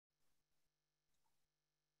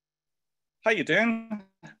How you doing?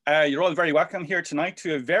 You're all very welcome here tonight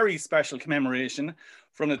to a very special commemoration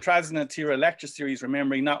from the Trasna Tira lecture series,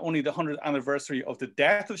 remembering not only the 100th anniversary of the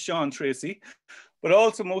death of Seán Treacy, but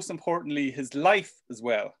also most importantly, his life as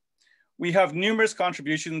well. We have numerous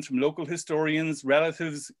contributions from local historians,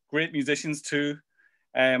 relatives, great musicians too.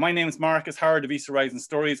 My name is Marcus Howard of East Horizon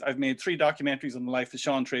Stories. I've made 3 documentaries on the life of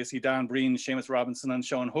Seán Treacy, Dan Breen, Seamus Robinson and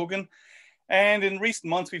Sean Hogan. And in recent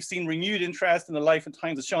months, we've seen renewed interest in the life and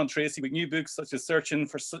times of Seán Treacy with new books such as Searching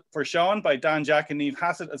for Seán by Dan Jack and Niamh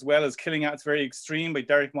Hassett, as well as Killing at its Very Extreme by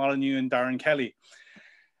Derek Molyneux and Darren Kelly.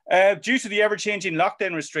 Due to the ever-changing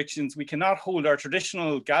lockdown restrictions, we cannot hold our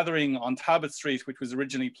traditional gathering on Talbot Street, which was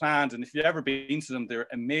originally planned. And if you've ever been to them, they're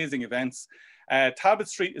amazing events. Talbot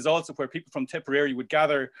Street is also where people from Tipperary would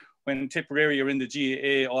gather when Tipperary are in the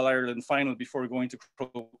GAA All-Ireland final before going to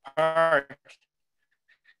Croke Park.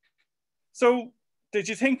 So, did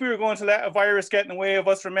you think we were going to let a virus get in the way of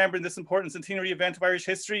us remembering this important centenary event of Irish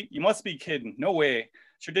history? You must be kidding. No way.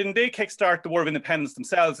 Sure, didn't they kickstart the War of Independence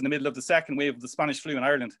themselves in the middle of the second wave of the Spanish flu in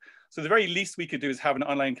Ireland? So the very least we could do is have an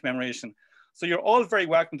online commemoration. So you're all very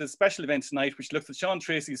welcome to this special event tonight, which looks at Seán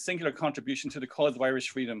Treacy's singular contribution to the cause of Irish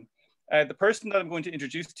freedom. The person that I'm going to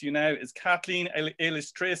introduce to you now is Kathleen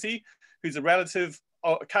Eilish Treacy, who's a relative,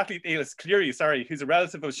 Kathleen Eilish Cleary, sorry, who's a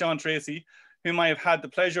relative of Seán Treacy, whom I have had the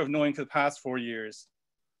pleasure of knowing for the past 4 years.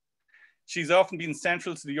 She's often been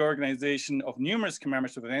central to the organisation of numerous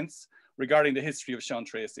commemorative events regarding the history of Seán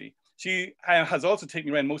Treacy. She has also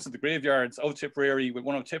taken me around most of the graveyards of Tipperary with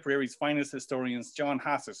one of Tipperary's finest historians, John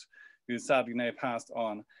Hassett, who is sadly now passed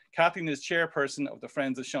on. Kathleen is chairperson of the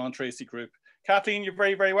Friends of Seán Treacy group. Kathleen, you're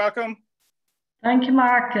very, very welcome. Thank you,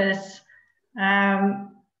 Marcus.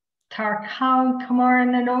 Tar Cawn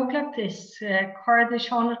Cumorran and Oglach is Corda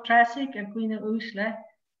Seán Treacy, a Gwina Usle,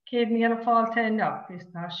 Cave me a fault end up, is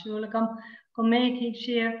Narshulagum, go make it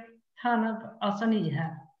sheer Tanab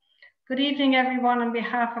Asaniha. Good evening, everyone, on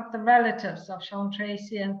behalf of the relatives of Seán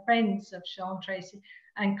Treacy and friends of Seán Treacy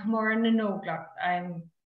and Cumorran and Oglach. I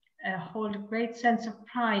hold a great sense of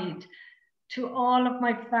pride to all of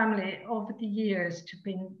my family over the years to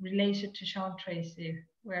be related to Seán Treacy.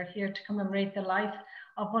 We're here to commemorate the life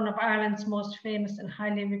of one of Ireland's most famous and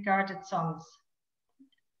highly regarded sons.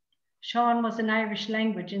 Seán was an Irish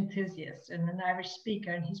language enthusiast and an Irish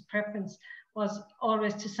speaker, and his preference was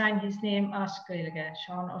always to sign his name as Gaeilge,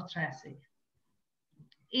 Seán Ó Treacy.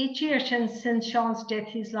 Each year since Seán's death,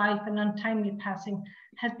 his life and untimely passing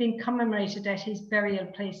has been commemorated at his burial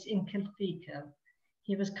place in Kilfeacle.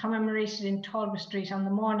 He was commemorated in Talbot Street on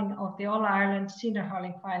the morning of the All-Ireland Senior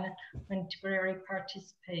Hurling Final when Tipperary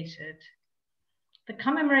participated. The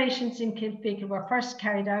commemorations in Kilfeacle were first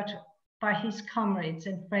carried out by his comrades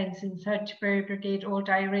and friends in the Third Tipperary Brigade Old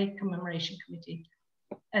IRA Commemoration Committee.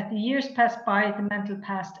 As the years passed by, the mantle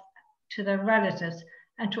passed to their relatives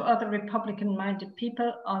and to other Republican-minded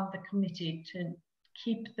people on the committee to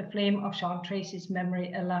keep the flame of Seán Treacy's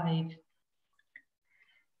memory alive.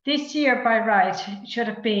 This year, by right, should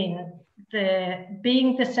have been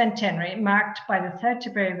being the centenary, marked by the Third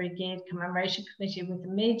Tipperary Brigade Commemoration Committee with a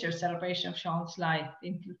major celebration of Seán's life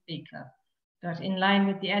in Kilfeacle, but in line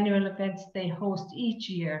with the annual events they host each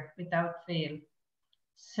year without fail.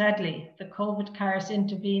 Sadly, the COVID virus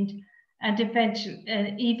intervened and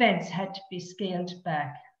events had to be scaled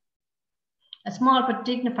back. A small but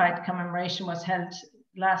dignified commemoration was held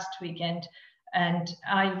last weekend, and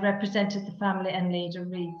I represented the family and laid a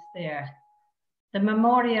wreath there. The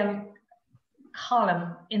memorial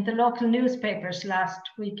column in the local newspapers last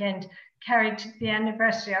weekend carried the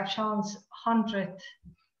anniversary of Seán's 100th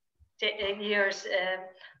years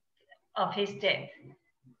of his death.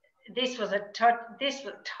 This will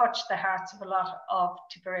touch the hearts of a lot of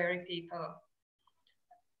Tipperary people.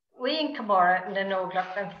 We in Camorra and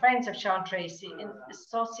Oglach and friends of Seán Treacy, in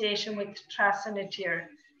association with Trasna Tira,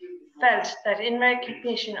 felt that in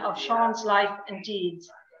recognition of Seán's life and deeds,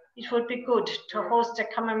 it would be good to host a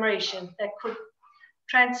commemoration that could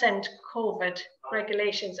transcend COVID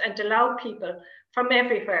regulations and allow people from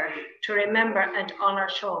everywhere to remember and honour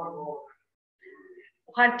Seán.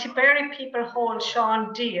 While Tipperary people hold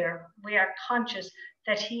Seán dear, we are conscious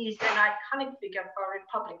that he is an iconic figure for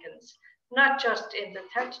Republicans, not just in the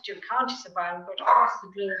 32 counties of Ireland, but across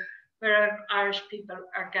the globe where Irish people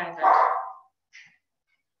are gathered.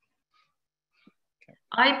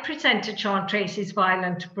 I presented Seán Treacy's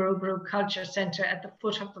violent Brew Culture Centre at the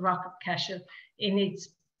foot of the Rock of Cashel in its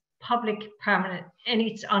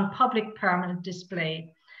on public permanent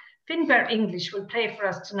display. Finbar English will play for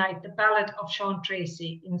us tonight the ballad of Seán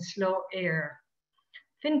Treacy in slow air.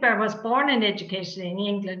 Finbar was born and educated in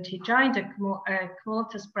England. He joined a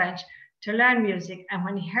Commonwealth branch to learn music, and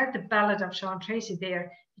when he heard the ballad of Seán Treacy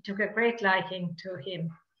there, he took a great liking to him.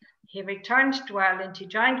 He returned to Ireland, he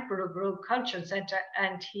joined Buruguru Cultural Centre,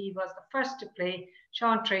 and he was the first to play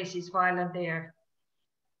Seán Treacy's violin there.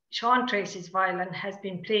 Seán Treacy's violin has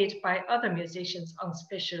been played by other musicians on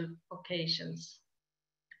special occasions.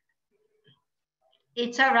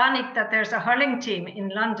 It's ironic that there's a hurling team in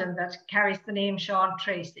London that carries the name Seán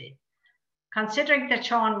Treacy. Considering that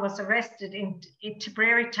Seán was arrested in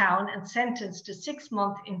Tipperary town and sentenced to 6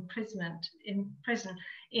 months in prison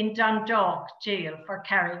in Dundalk jail for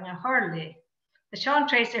carrying a hurley. The Seán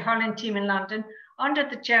Treacy hurling team in London, under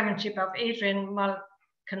the chairmanship of Adrian Mulcahy,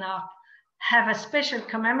 have a special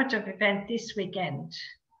commemorative event this weekend.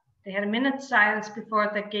 They had a minute's silence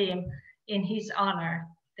before the game in his honour.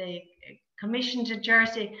 They commissioned a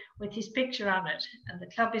jersey with his picture on it, and the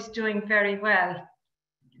club is doing very well.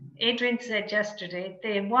 Adrian said yesterday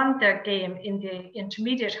they won their game in the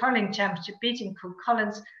Intermediate Hurling Championship, beating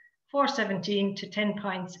Culcullen's 4-17 to 10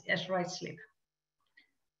 points at Ruislip.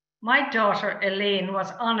 My daughter Elaine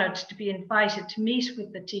was honoured to be invited to meet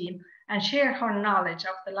with the team and share her knowledge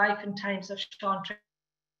of the life and times of Seán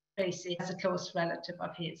Treacy as a close relative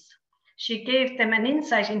of his. She gave them an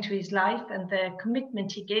insight into his life and the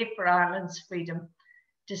commitment he gave for Ireland's freedom,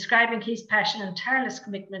 describing his passion and tireless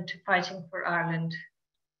commitment to fighting for Ireland.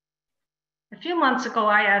 A few months ago,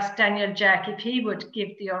 I asked Daniel Jack if he would give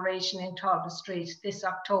the oration in Talbot Street this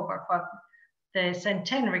October for the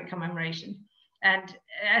Centenary commemoration, and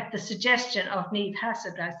at the suggestion of Niamh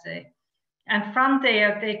Hasadase. And from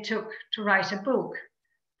there, they took to write a book.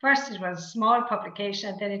 First, it was a small publication,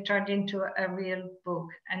 and then it turned into a real book.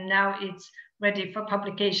 And now it's ready for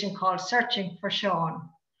publication, called Searching for Seán.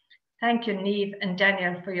 Thank you, Niamh and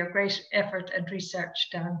Daniel, for your great effort and research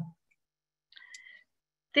done.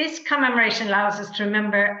 This commemoration allows us to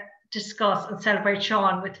remember, discuss and celebrate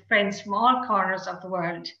Seán with friends from all corners of the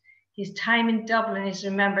world. His time in Dublin is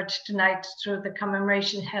remembered tonight through the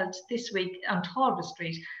commemoration held this week on Talbot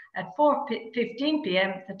Street at 4:15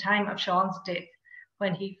 p.m, the time of Seán's death,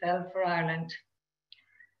 when he fell for Ireland.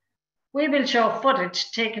 We will show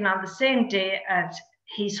footage taken on the same day at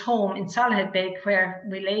his home in Solihull, where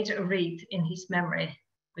we laid a wreath in his memory.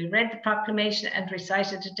 We read the proclamation and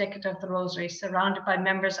recited a decade of the Rosary, surrounded by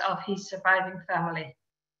members of his surviving family.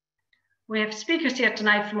 We have speakers here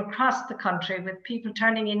tonight from across the country, with people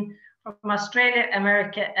turning in from Australia,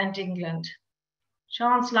 America, and England.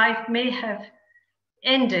 Seán's life may have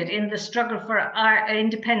ended in the struggle for our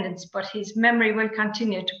independence, but his memory will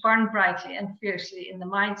continue to burn brightly and fiercely in the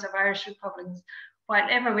minds of Irish Republicans, while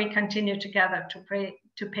ever we continue together to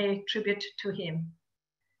pay tribute to him.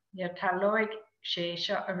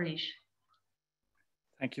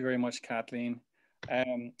 Thank you very much, Kathleen.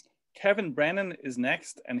 Kevin Brennan is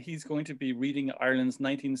next, and he's going to be reading Ireland's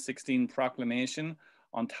 1916 proclamation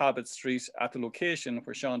on Talbot Street at the location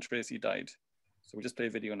where Seán Treacy died. So we'll just play a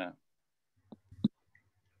video now.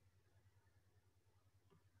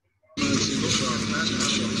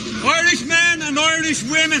 Irish men and Irish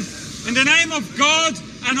women, in the name of God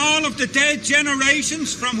and all of the dead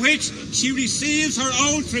generations from which she receives her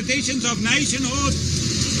old traditions of nationhood,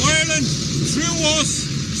 Ireland, through us,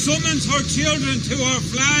 summons her children to her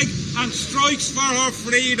flag and strikes for her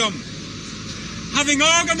freedom. Having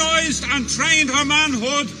organised and trained her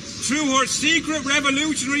manhood through her secret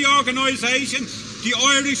revolutionary organisation, the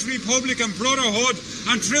Irish Republican Brotherhood,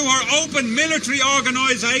 and through her open military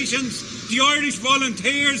organisations, the Irish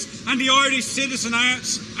Volunteers and the Irish Citizen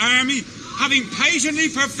Army, having patiently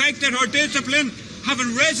perfected her discipline,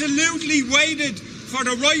 having resolutely waited for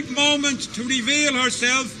the right moment to reveal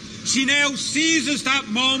herself, she now seizes that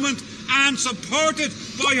moment and, supported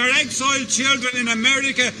by her exiled children in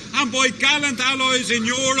America and by gallant allies in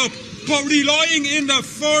Europe, but relying in the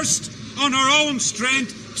first on her own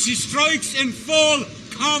strength, she strikes in full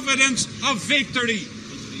confidence of victory.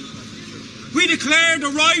 We declare the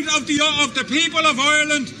right of the people of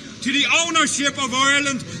Ireland to the ownership of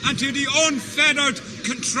Ireland and to the unfettered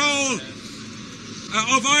control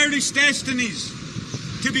of Irish destinies,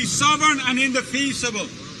 to be sovereign and indefeasible.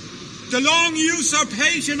 The long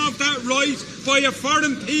usurpation of that right by a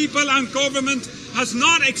foreign people and government has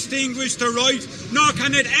not extinguished the right, nor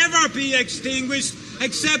can it ever be extinguished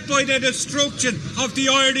except by the destruction of the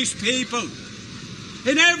Irish people.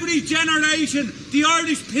 In every generation, the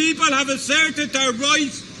Irish people have asserted their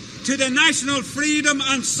right to the national freedom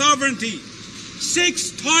and sovereignty.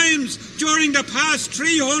 6 times during the past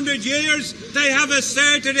 300 years, they have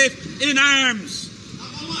asserted it in arms.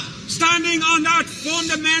 Standing on that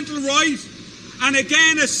fundamental right, and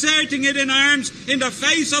again asserting it in arms in the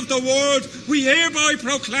face of the world, we hereby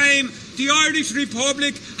proclaim the Irish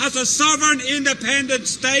Republic as a sovereign independent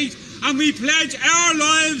state, and we pledge our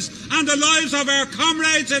lives and the lives of our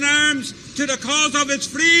comrades in arms to the cause of its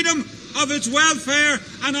freedom, of its welfare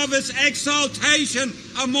and of its exaltation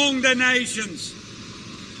among the nations.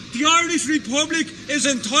 The Irish Republic is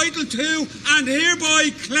entitled to and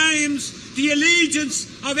hereby claims the allegiance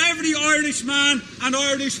of every Irishman and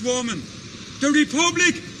Irish woman. The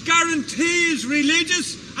Republic guarantees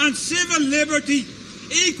religious and civil liberty,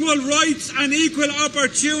 equal rights and equal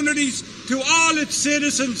opportunities to all its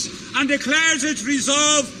citizens, and declares its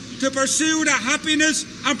resolve to pursue the happiness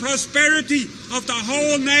and prosperity of the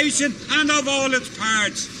whole nation and of all its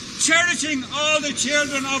parts, cherishing all the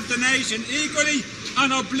children of the nation equally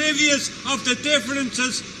and oblivious of the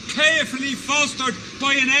differences carefully fostered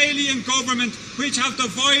by an alien government which have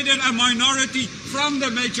divided a minority from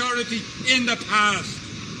the majority in the past.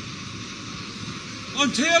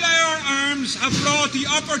 Until our arms have brought the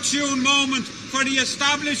opportune moment for the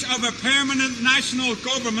establishment of a permanent national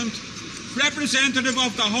government, representative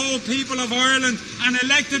of the whole people of Ireland and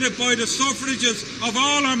elected by the suffrages of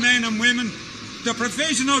all our men and women, the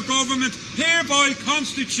provisional government hereby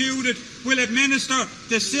constituted will administer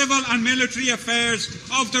the civil and military affairs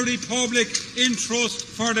of the Republic in trust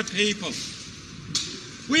for the people.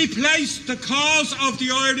 We place the cause of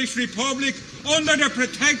the Irish Republic under the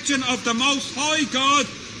protection of the Most High God,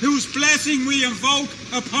 whose blessing we invoke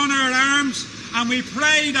upon our arms, and we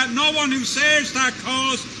pray that no one who serves that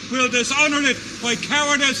cause will dishonour it by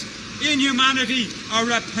cowardice, inhumanity or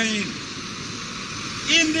rapine.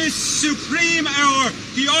 In this supreme hour,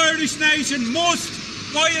 the Irish nation must,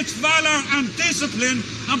 by its valour and discipline,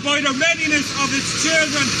 and by the readiness of its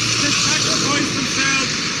children to sacrifice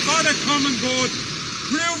themselves for the common good,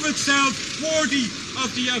 prove itself worthy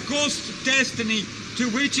of the august destiny to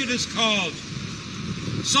which it is called.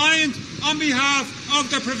 Signed on behalf of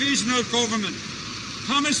the Provisional Government,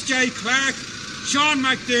 Thomas J. Clark, Sean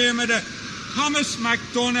McDermott, Thomas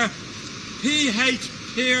McDonough, P.H.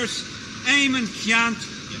 Pearce, Eamon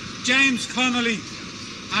Keant, James Connolly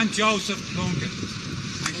and Joseph Plunkett.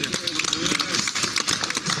 Thank you.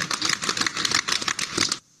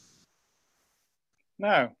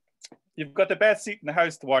 Now, you've got the best seat in the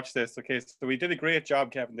house to watch this. Okay, so we did a great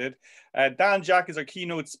job, Kevin did. Dan Jack is our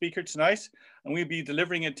keynote speaker tonight, and we'll be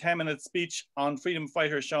delivering a 10-minute speech on freedom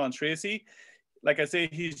fighter Seán Treacy. Like I say,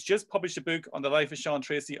 he's just published a book on the life of Seán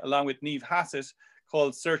Treacy along with Niamh Hassett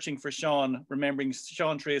called Searching for Seán, Remembering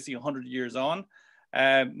Seán Treacy 100 Years On.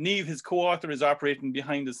 Niamh, his co-author, is operating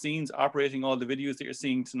behind the scenes, operating all the videos that you're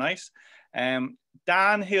seeing tonight.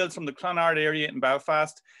 Dan hails from the Clonard area in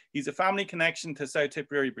Belfast. He's a family connection to South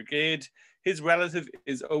Tipperary Brigade. His relative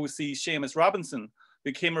is OC Seamus Robinson,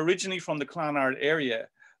 who came originally from the Clonard area.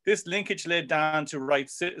 This linkage led Dan to write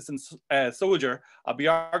Citizen Soldier, a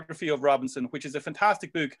biography of Robinson, which is a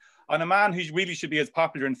fantastic book on a man who really should be as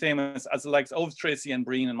popular and famous as the likes of Treacy and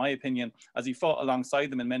Breen, in my opinion, as he fought alongside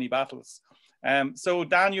them in many battles. So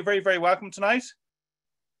Dan, you're very, very welcome tonight.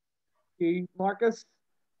 Thank you, Marcus.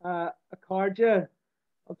 Acardia,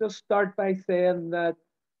 I'll just start by saying that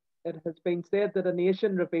it has been said that a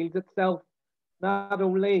nation reveals itself not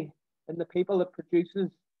only in the people it produces,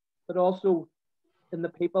 but also in the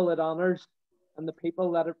people it honours and the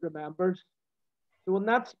people that it remembers. So in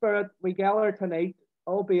that spirit, we gather tonight,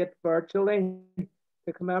 albeit virtually,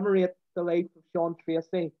 to commemorate the life of Seán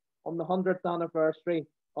Treacy on the 100th anniversary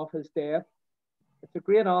of his death. It's a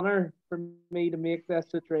great honour for me to make this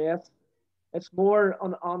address. It's more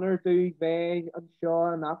an honour due they and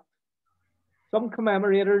Seán act. Some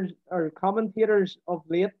commemorators or commentators of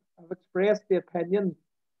late have expressed the opinion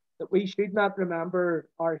that we should not remember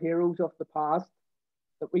our heroes of the past,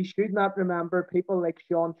 that we should not remember people like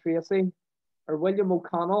Seán Treacy or William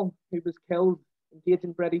O'Connell, who was killed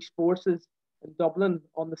engaging British forces in Dublin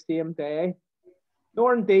on the same day.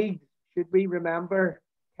 Nor indeed should we remember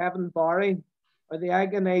Kevin Barry or the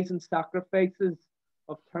agonising sacrifices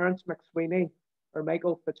of Terence McSweeney or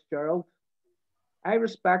Michael Fitzgerald. I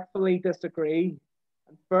respectfully disagree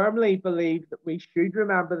and firmly believe that we should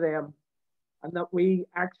remember them and that we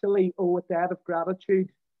actually owe a debt of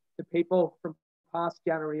gratitude to people from past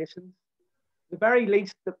generations. The very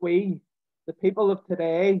least that we, the people of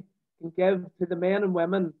today, can give to the men and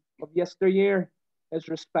women of yesteryear is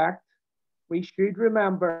respect. We should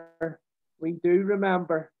remember, we do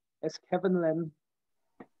remember, as Kevin Lynn.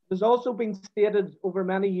 There's also been stated over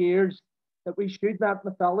many years that we should not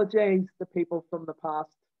mythologize the people from the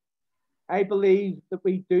past. I believe that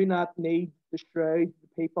we do not need to shroud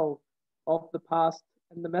the people of the past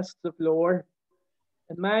in the mists of lore.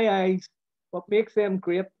 In my eyes, what makes them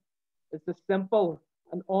great is the simple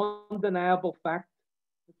and undeniable fact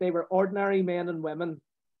that they were ordinary men and women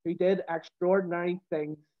who did extraordinary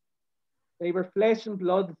things. They were flesh and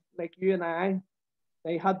blood like you and I.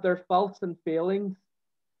 They had their faults and failings.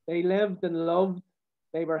 They lived and loved.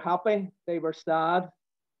 They were happy. They were sad.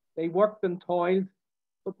 They worked and toiled.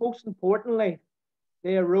 But most importantly,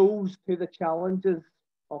 they arose to the challenges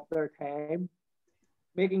of their time.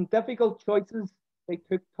 Making difficult choices, they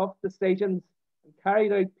took tough decisions and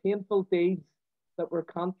carried out painful deeds that were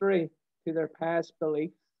contrary to their past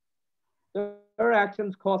beliefs. Their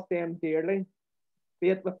actions cost them dearly, be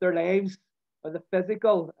it with their lives or the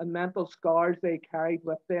physical and mental scars they carried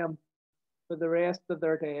with them for the rest of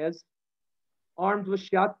their days. Armed with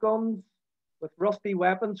shotguns, with rusty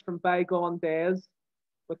weapons from bygone days,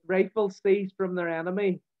 with rifles seized from their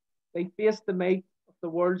enemy, they faced the might of the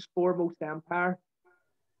world's foremost empire.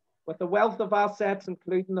 With a wealth of assets,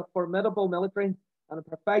 including a formidable military and a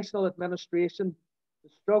professional administration, the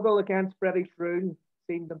struggle against British rule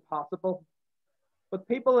seemed impossible. But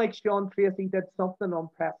people like Seán Treacy did something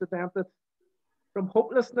unprecedented. From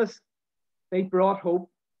hopelessness, they brought hope.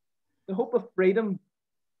 The hope of freedom,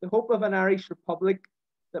 the hope of an Irish Republic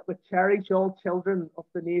that would cherish all children of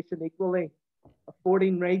the nation equally,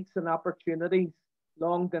 affording rights and opportunities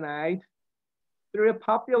long denied. Through a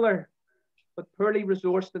popular but poorly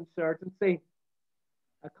resourced insurgency,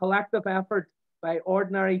 a collective effort by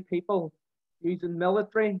ordinary people using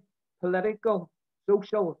military, political,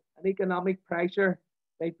 social, and economic pressure,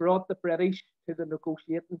 they brought the British to the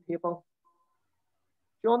negotiating table.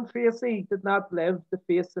 Seán Treacy did not live to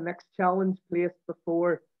face the next challenge placed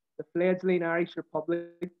before the fledgling Irish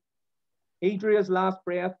Republic. He drew his last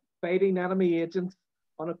breath fighting enemy agents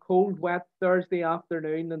on a cold, wet Thursday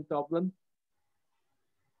afternoon in Dublin.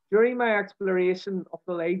 During my exploration of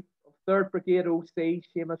the life of 3rd Brigade OC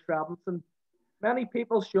Seamus Robinson, many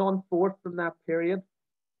people shone forth from that period.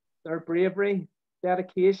 Their bravery,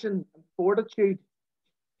 dedication, and fortitude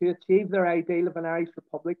to achieve their ideal of an Irish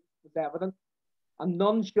Republic was evident, and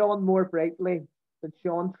none shone more brightly than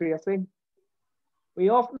Seán Treacy. We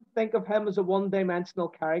often think of him as a one-dimensional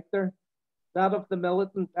character, that of the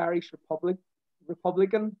militant Irish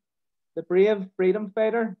Republican, the brave freedom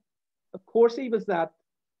fighter. Of course he was that,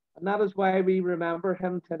 and that is why we remember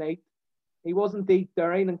him tonight. He was indeed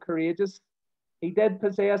daring and courageous. He did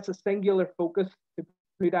possess a singular focus to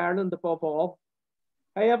put Ireland above all.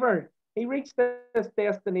 However, he reached this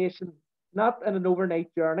destination not in an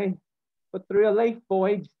overnight journey, but through a life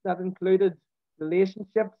voyage that included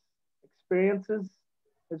relationships, experiences,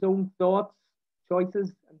 his own thoughts,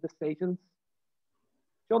 choices, and decisions.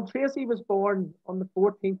 Seán Treacy was born on the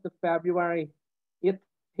 14th of February,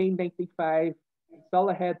 1895, in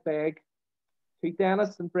Salahead Beg, to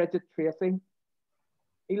Dennis and Bridget Treacy.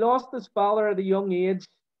 He lost his father at a young age,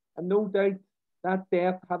 and no doubt that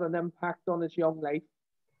death had an impact on his young life.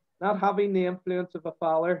 Not having the influence of a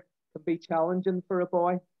father can be challenging for a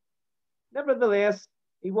boy. Nevertheless,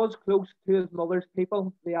 he was close to his mother's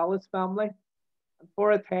people, the Ellis family, and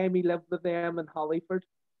for a time he lived with them in Hollyford.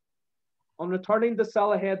 On returning to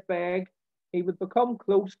Salahead Beg, he would become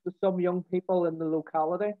close to some young people in the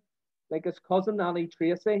locality, like his cousin Annie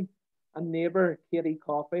Treacy and neighbour Katie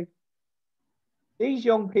Coffey. These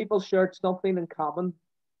young people shared something in common.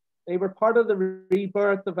 They were part of the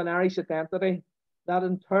rebirth of an Irish identity that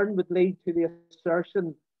in turn would lead to the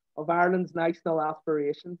assertion of Ireland's national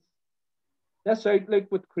aspirations. This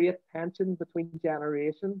outlook would create tension between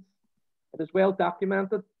generations. It is well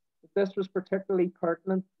documented that this was particularly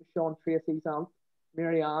pertinent to Seán Treacy's aunt,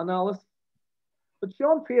 Mary Ann Ellis. But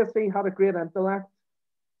Seán Treacy had a great intellect.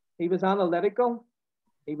 He was analytical,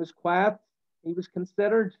 he was quiet, he was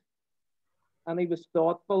considered, and he was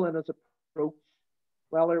thoughtful in his approach,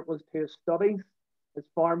 whether it was to his studies, his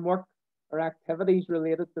farm work, or activities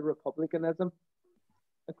related to republicanism.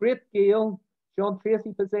 A great Gael, Seán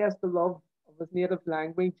Treacy possessed a love of his native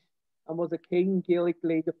language and was a keen Gaelic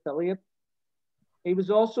League affiliate. He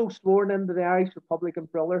was also sworn into the Irish Republican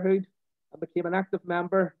Brotherhood and became an active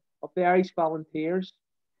member of the Irish Volunteers.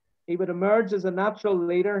 He would emerge as a natural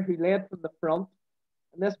leader who led from the front,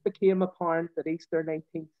 and this became apparent at Easter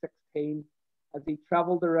 1916 as he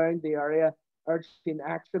travelled around the area urging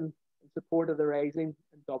action in support of the rising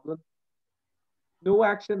in Dublin. No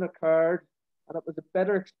action occurred, and it was a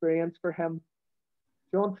bitter experience for him.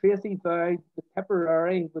 Seán Treacy vowed that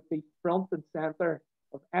Tipperary would be front and centre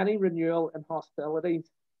of any renewal in hostilities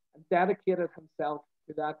and dedicated himself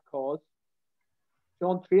to that cause.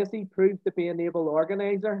 Seán Treacy proved to be an able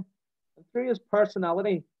organiser, and through his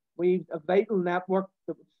personality weaved a vital network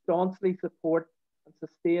that would staunchly support and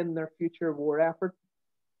sustain their future war effort.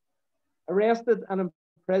 Arrested and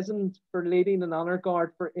imprisoned for leading an honour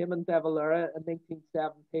guard for Eamon de Valera in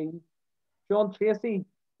 1917. Seán Treacy,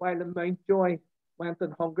 while in Mountjoy, went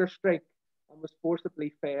on hunger strike and was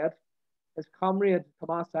forcibly fed. His comrade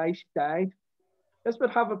Thomas Aish died. This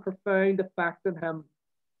would have a profound effect on him,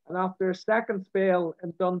 and after a second spell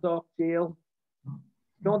in Dundalk jail,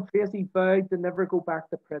 Seán Treacy vowed to never go back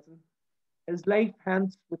to prison. His life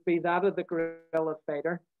hence would be that of the guerrilla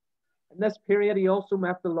fighter. In this period, he also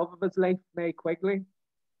met the love of his life, May Quigley.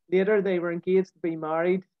 Later, they were engaged to be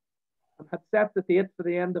married and had set the date for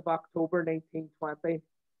the end of October 1920,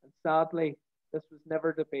 and sadly, this was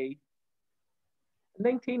never to be. In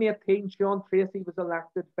 1918, Seán Treacy was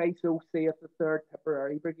elected Vice-OC of the Third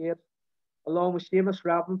Tipperary Brigade. Along with Seamus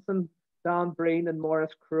Robinson, Dan Breen and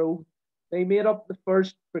Maurice Crowe, they made up the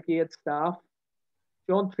first brigade staff.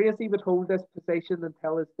 Seán Treacy would hold this position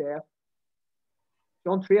until his death.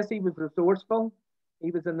 Seán Treacy was resourceful.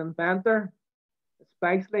 He was an inventor,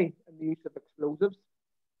 especially in the use of explosives.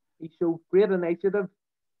 He showed great initiative,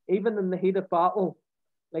 even in the heat of battle,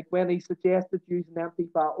 like when he suggested using empty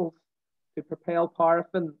bottles to propel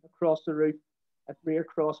paraffin across the roof at Rear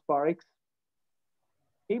Cross Barracks.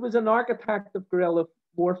 He was an architect of guerrilla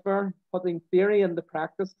warfare, putting theory into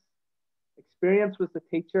practice. Experience was the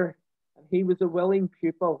teacher, and he was a willing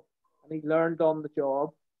pupil, and he learned on the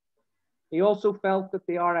job. He also felt that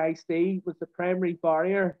the RIC was the primary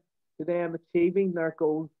barrier to them achieving their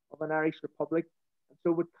goal of an Irish Republic, and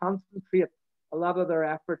so would concentrate a lot of their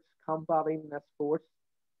efforts combating this force.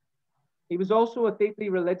 He was also a deeply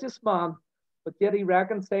religious man, but yet he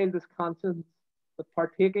reconciled his conscience with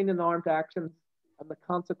partaking in armed actions and the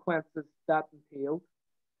consequences that entailed.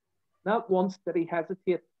 Not once did he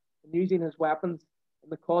hesitate in using his weapons in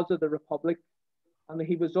the cause of the Republic, and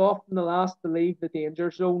he was often the last to leave the danger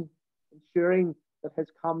zone, ensuring that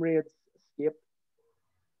his comrades escaped.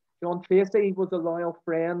 Seán Treacy was a loyal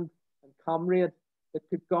friend and comrade that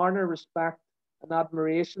could garner respect and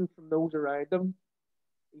admiration from those around him.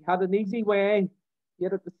 He had an easy way,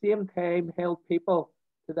 yet at the same time held people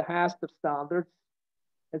to the highest of standards.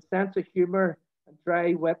 His sense of humour and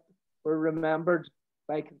dry wit were remembered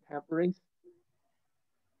by contemporaries.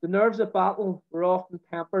 The nerves of battle were often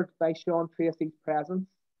tempered by Seán Treacy's presence.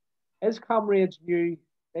 His comrades knew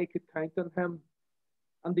they could count on him.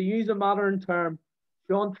 And to use a modern term,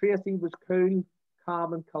 Seán Treacy was cool,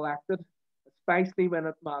 calm and collected, especially when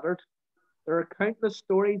it mattered. There are countless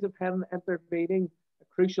stories of him intervening at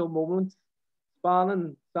crucial moments,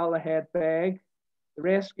 spanning Salahead Beg, the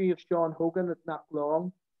rescue of Sean Hogan at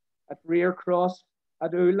Knocklong, at Rear Cross,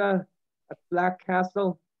 at Ula, at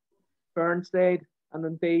Blackcastle, Burnside, and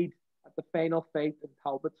indeed at the final fight in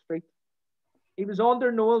Talbot Street. He was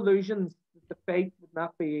under no illusions that the fight would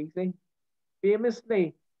not be easy.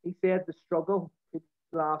 Famously, he said the struggle could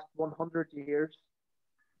last 100 years.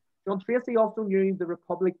 Seán Treacy also knew the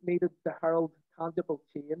Republic needed to herald tangible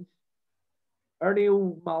change. Ernie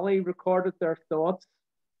O'Malley recorded their thoughts.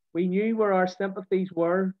 We knew where our sympathies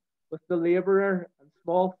were with the labourer and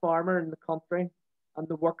small farmer in the country and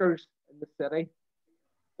the workers in the city.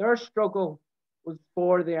 Their struggle was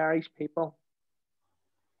for the Irish people.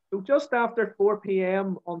 So just after 4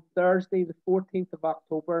 p.m. on Thursday, the 14th of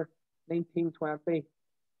October, 1920,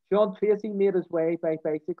 Seán Treacy made his way by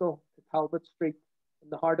bicycle to Talbot Street in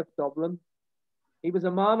the heart of Dublin. He was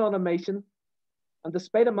a man on a mission, and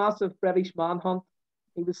despite a massive British manhunt,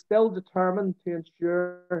 he was still determined to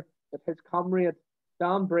ensure that his comrade,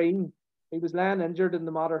 Dan Breen, who was lying injured in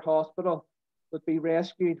the Mater Hospital, would be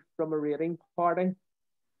rescued from a raiding party.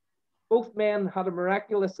 Both men had a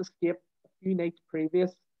miraculous escape a few nights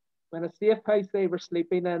previous, when a safe house they were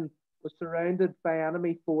sleeping in was surrounded by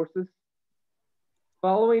enemy forces.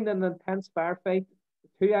 Following an intense firefight,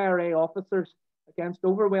 the two IRA officers, against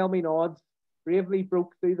overwhelming odds, bravely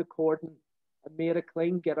broke through the cordon and made a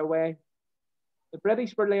clean getaway. The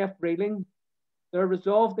British were left reeling. Their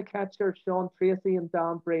resolve to capture Seán Treacy and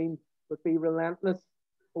Dan Breen would be relentless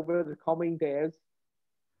over the coming days.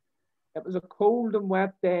 It was a cold and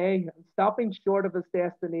wet day, and stopping short of his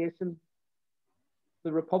destination,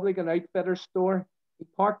 the Republican Outfitters store, he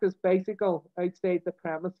parked his bicycle outside the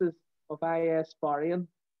premises of IS Varian.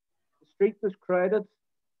 The street was crowded,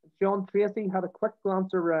 and Seán Treacy had a quick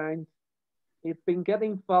glance around. He had been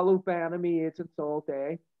getting followed by enemy agents all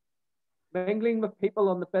day. Mingling with people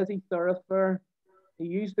on the busy thoroughfare, he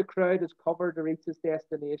used the crowd as cover to reach his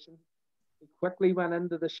destination. He quickly went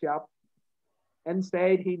into the shop.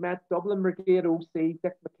 Inside, he met Dublin Brigade OC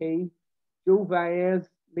Dick McKee, Joe Vaez,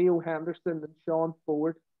 Leo Henderson, and Sean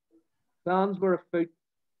Ford. Plans were afoot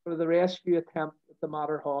for the rescue attempt at the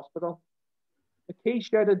Mater Hospital. McKee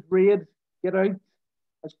shouted, "Raid, get out,"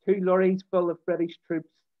 as 2 lorries full of British troops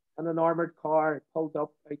and an armoured car pulled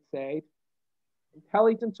up outside.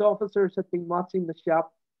 Intelligence officers had been watching the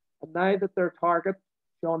shop, and now that their target,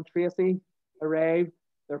 Seán Treacy, arrived,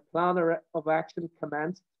 their plan of action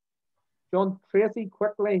commenced. Seán Treacy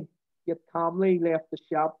quickly yet calmly left the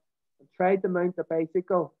shop and tried to mount a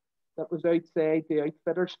bicycle that was outside the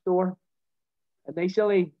outfitter's store.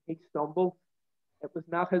 Initially, he stumbled. It was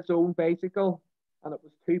not his own bicycle, and it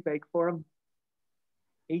was too big for him.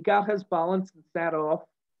 He got his balance and set off.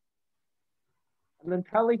 An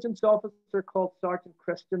intelligence officer called Sergeant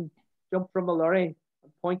Christian jumped from a lorry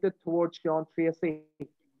and pointed towards Seán Treacy,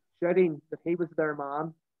 shouting that he was their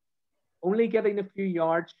man. Only getting a few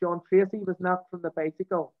yards, Seán Treacy was knocked from the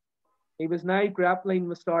bicycle. He was now grappling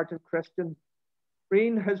with Sergeant Christian.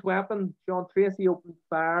 Freeing his weapon, Seán Treacy opened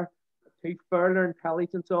fire at 2 further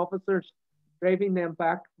intelligence officers, driving them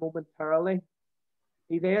back momentarily.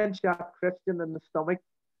 He then shot Christian in the stomach.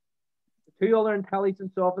 The 2 other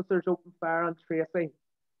intelligence officers opened fire on Treacy.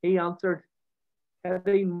 He answered,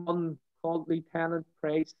 hitting one called Lieutenant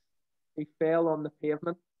Price, who fell on the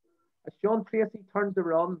pavement. As Seán Treacy turned to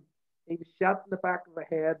run, he was shot in the back of the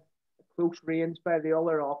head at close range by the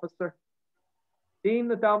other officer. Seeing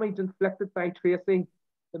the damage inflicted by Treacy,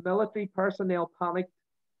 the military personnel panicked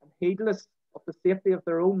and, heedless of the safety of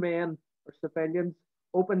their own men or civilians,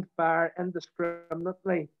 opened fire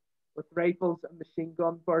indiscriminately with rifles and machine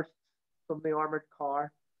gun bursts from the armoured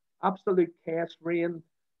car. Absolute chaos reigned.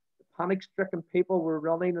 The panic-stricken people were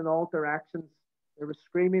running in all directions. They were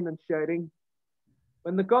screaming and shouting.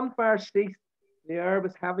 When the gunfire ceased, the air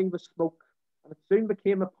was heavy with smoke, and it soon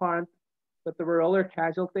became apparent that there were other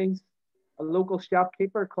casualties. A local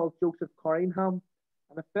shopkeeper called Joseph Corringham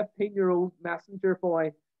and a 15-year-old messenger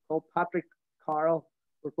boy called Patrick Carroll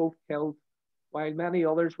were both killed, while many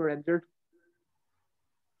others were injured.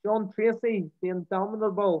 Seán Treacy, the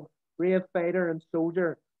indomitable, brave fighter and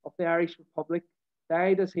soldier of the Irish Republic,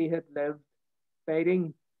 died as he had lived,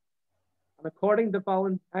 fighting. And according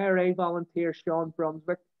to IRA volunteer Sean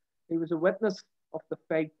Brunswick, he was a witness of the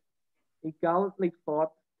fight. He gallantly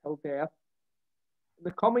fought till death. In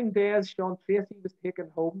the coming days, Seán Treacy was taken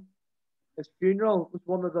home. His funeral was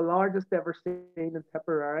one of the largest ever seen in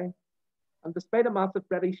Tipperary. And despite a massive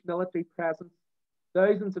British military presence,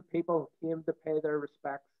 thousands of people came to pay their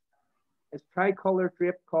respects. His tricolour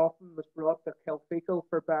draped coffin was brought to Kilfeacle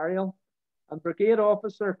for burial, and Brigade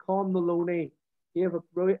Officer Con Maloney gave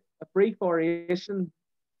a brief oration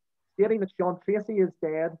stating that Seán Treacy is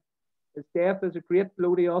dead. His death is a great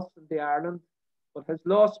blow to us and to Ireland, but his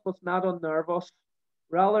loss must not unnerve us.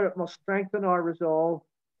 Rather, it must strengthen our resolve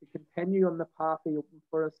to continue on the path he opened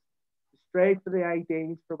for us, to strive for the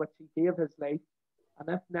ideals for which he gave his life, and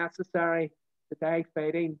if necessary, to die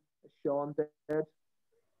fighting as Seán did.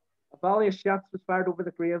 A volley of shots was fired over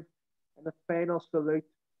the grave in a final salute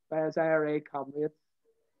by his IRA comrades.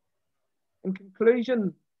 In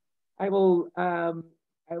conclusion, I will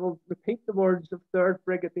repeat the words of Third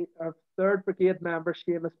Brigade member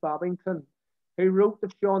Seamus Babington, who wrote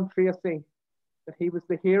of Seán Treacy that he was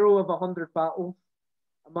the hero of 100 battles,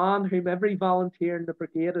 a man whom every volunteer in the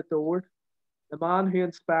brigade adored, the man who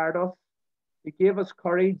inspired us, who gave us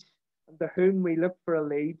courage, and to whom we looked for a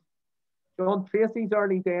lead. Seán Treacy's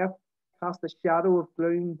early death cast a shadow of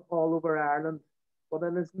gloom all over Ireland, but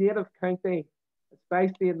in his native county,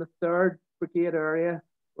 especially in the 3rd Brigade area,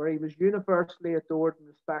 where he was universally adored and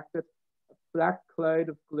respected, a black cloud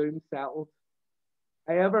of gloom settled.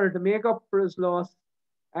 However, to make up for his loss,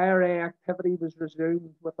 IRA activity was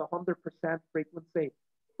resumed with 100% frequency,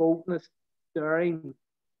 boldness, daring,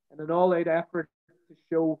 and an all-out effort to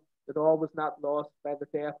show that all was not lost by the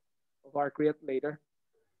death of our great leader.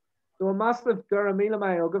 So a massive Garamila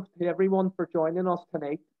Mayogov to everyone for joining us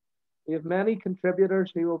tonight. We have many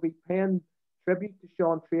contributors who will be paying tribute to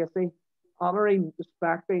Seán Treacy, honouring,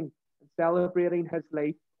 respecting, and celebrating his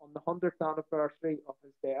life on the 100th anniversary of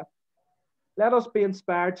his death. Let us be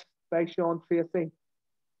inspired by Seán Treacy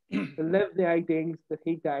to live the ideals that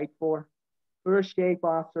he died for. For Shea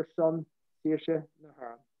Bass, her son, Saoirse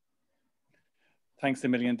Naharan. Thanks a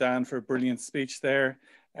million, Dan, for a brilliant speech there.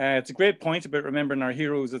 It's a great point about remembering our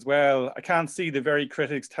heroes as well. I can't see the very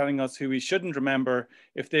critics telling us who we shouldn't remember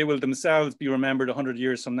if they will themselves be remembered 100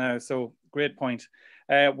 years from now. So great point.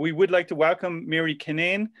 We would like to welcome Mary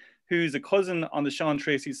Kinane, who's a cousin on the Seán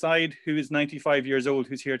Treacy side, who is 95 years old,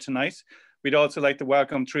 who's here tonight. We'd also like to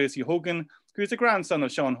welcome Tracy Hogan, who's the grandson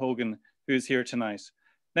of Seán Hogan, who's here tonight.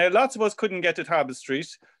 Now, lots of us couldn't get to Talbot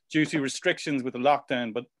Street due to restrictions with the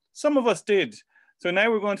lockdown, but some of us did. So now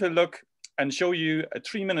we're going to look and show you a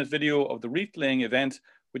 3-minute video of the wreath laying event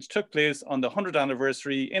which took place on the 100th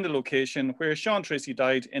anniversary in the location where Seán Treacy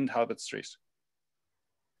died in Talbot Street.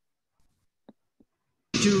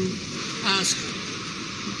 To ask,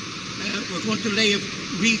 we're going to lay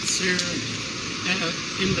wreaths here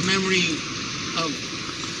in the memory of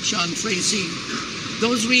Seán Treacy.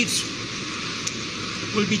 Those wreaths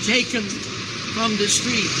will be taken from the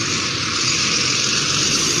street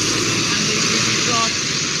and they will be brought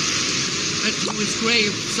to his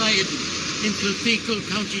grave side in Kilfeacle,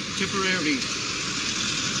 County Tipperary.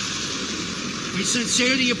 We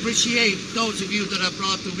sincerely appreciate those of you that have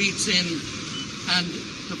brought the wreaths in, and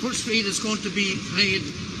the first wreath is going to be laid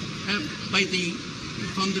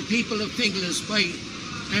from the people of Finglas by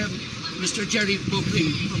Mr. Jerry Buckley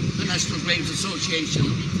from the National Graves Association.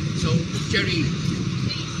 So, Jerry.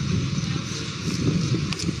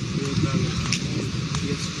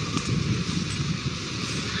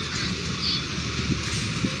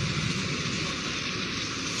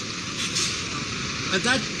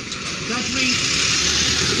 That wreath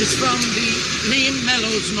is from the Liam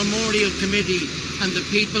Mellows Memorial Committee and the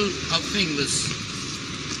people of Finglas.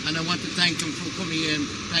 And I want to thank them for coming in.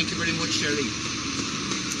 Thank you very much, Jerry.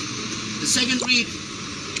 The second wreath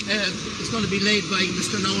is going to be laid by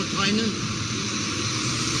Mr. Noel Tynan.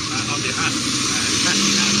 On behalf of the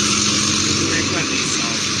grandniece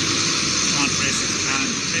of Seán Treacy and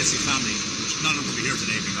the Treacy family, which none of them will be here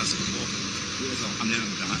today because of the war. So I'm there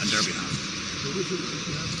on their behalf.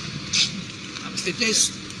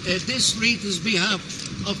 This wreath is on behalf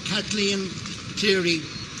of Kathleen Cleary,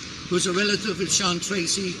 who's a relative of Seán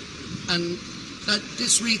Treacy, and that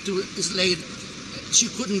this wreath is laid. She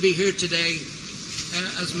couldn't be here today,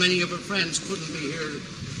 as many of her friends couldn't be here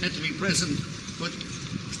to be present, but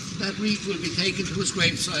that wreath will be taken to his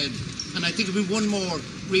graveside, and I think there'll be one more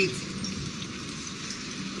wreath.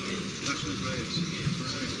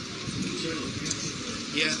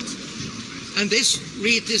 Yeah. And this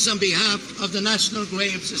wreath is on behalf of the National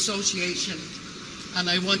Graves Association, and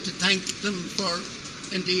I want to thank them for,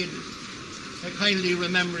 indeed, kindly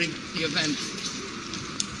remembering the event.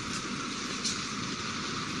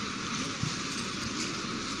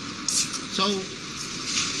 So,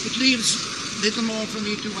 it leaves little more for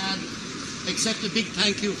me to add, except a big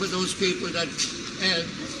thank you for those people that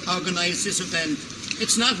organised this event.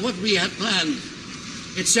 It's not what we had planned.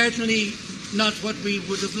 It's certainly not what we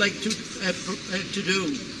would have liked to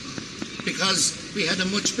do, because we had a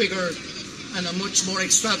much bigger and a much more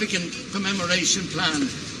extravagant commemoration plan.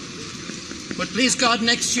 But please God,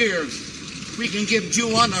 next year we can give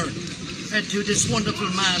due honour to this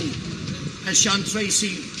wonderful man, Seán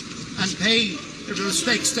Treacy, and pay the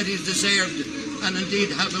respects that he deserved, and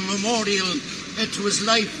indeed have a memorial to his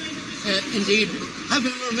life, indeed have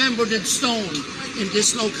him remembered in stone in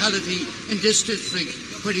this locality, in this district,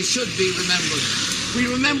 where he should be remembered. We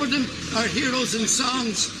remember them, our heroes in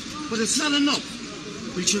songs, but it's not enough.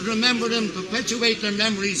 We should remember them, perpetuate their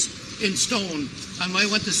memories in stone. And I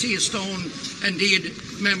want to see a stone, indeed,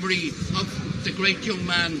 memory of the great young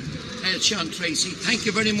man, Seán Treacy. Thank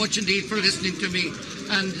you very much indeed for listening to me.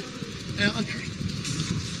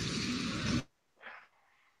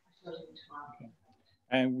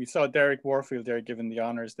 And we saw Derek Warfield there giving the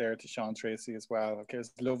honours there to Seán Treacy as well. Okay,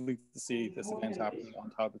 it's lovely to see this event happening on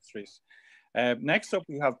Talbot Street. Next up,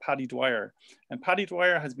 we have Paddy Dwyer. And Paddy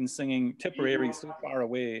Dwyer has been singing Tipperary So Far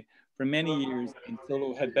Away for many years in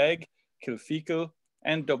Solo Headbeg, Kilfeacle,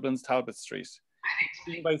 and Dublin's Talbot Street.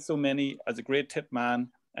 Seen by so many as a great tip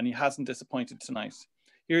man, and he hasn't disappointed tonight.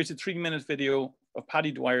 Here's a 3-minute video of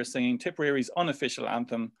Paddy Dwyer singing Tipperary's unofficial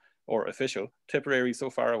anthem, or official, Tipperary So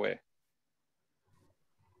Far Away.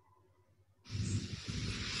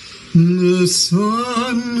 The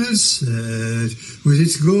sun has set with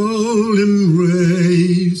its golden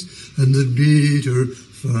rays, and the bitter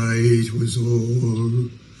fight was o'er.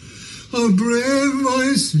 Our brave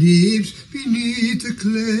boy sleeps beneath the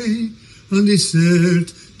clay, and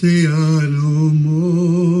desert they are no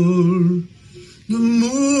more. The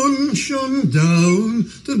moon shone down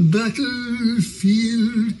the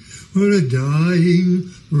battlefield where a dying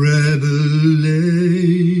rebel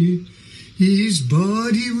lay. His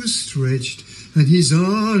body was stretched and his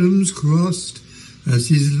arms crossed as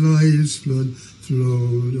his life's flood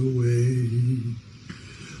flowed away.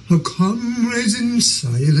 Our comrades in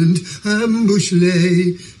silent ambush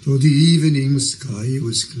lay, though the evening sky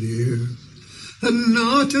was clear, and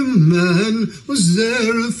not a man was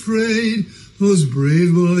there afraid. Those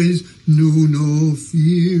brave boys knew no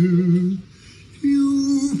fear.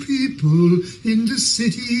 Few people in the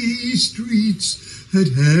city streets had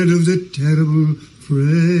heard of the terrible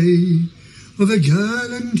fray, of a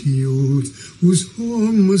gallant youth whose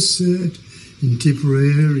home was set in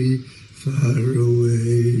Tipperary far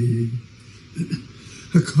away.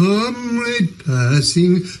 A comrade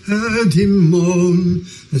passing heard him moan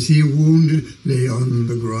as he wounded lay on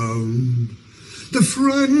the ground. The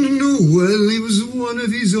friend knew well he was one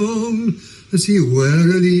of his own as he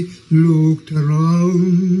warily looked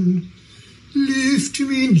around. Lift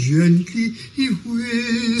me gently, he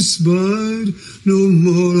whispered, no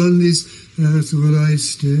more on this earth will I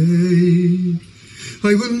stay.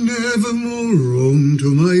 I will never more roam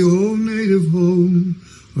to my own native home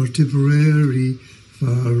or Tipperary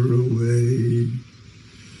far away.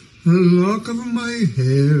 A lock of my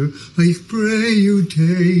hair I pray you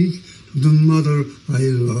take to the mother I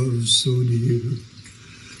love so dear.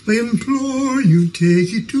 I implore you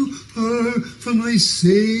take it to her for my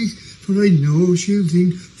sake, for I know she'll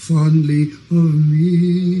think fondly of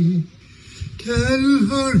me. Tell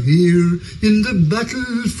her here in the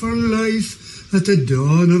battle for life at the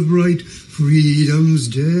dawn of bright freedom's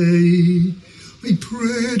day, I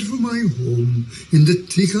prayed for my home in the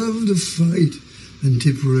thick of the fight and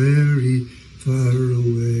Tipperary far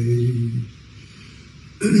away.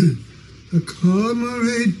 A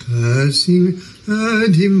comrade passing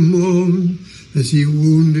heard him moan as he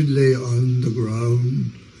wounded lay on the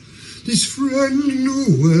ground. This friend knew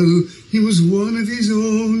well he was one of his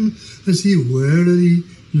own as he warily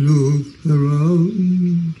looked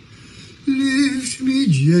around. Lift me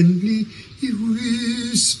gently, he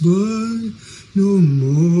whispered, no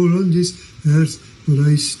more on this earth will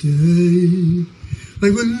I stay. I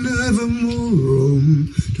will never more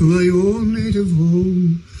roam to my own native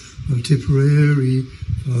home of Tipperary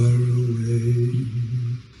far away.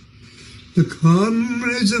 The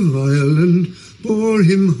comrades of Ireland bore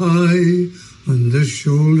him high on their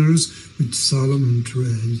shoulders with solemn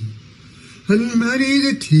tread, and many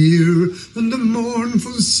the tear and the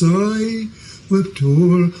mournful sigh wept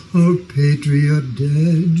o'er our patriot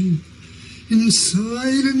dead. In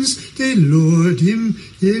silence they lowered him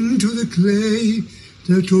into the clay,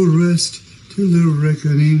 there to rest till the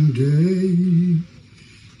reckoning day.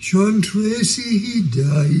 Seán Treacy he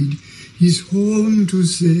died, his home to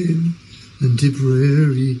save, and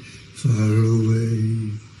Tipperary far away.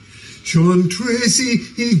 Seán Treacy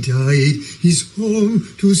he died, his home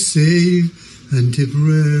to save, and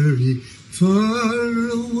Tipperary far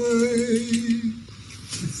away.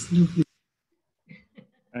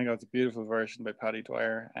 I think that's a beautiful version by Paddy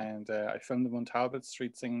Dwyer, and I filmed him on Talbot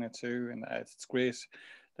Street singing it too, and it's great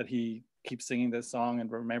that he keeps singing this song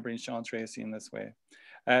and remembering Seán Treacy in this way.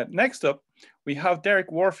 Next up, we have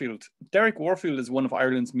Derek Warfield. Derek Warfield is one of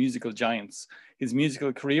Ireland's musical giants. His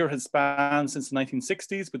musical career has spanned since the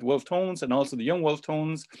 1960s with Wolf Tones and also the Young Wolf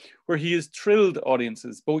Tones, where he has thrilled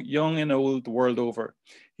audiences, both young and old, the world over.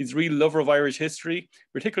 He's a real lover of Irish history,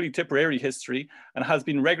 particularly Tipperary history, and has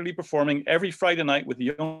been regularly performing every Friday night with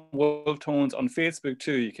the Young Wolf Tones on Facebook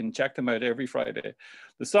too. You can check them out every Friday.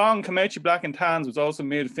 The song Come Out You Black and Tans was also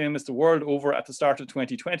made famous the world over at the start of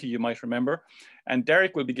 2020, you might remember. And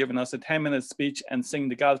Derek will be giving us a 10-minute speech and sing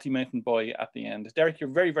the Galtee Mountain Boy at the end. Derek, you're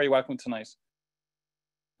very, very welcome tonight.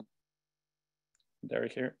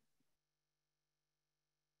 Derek here.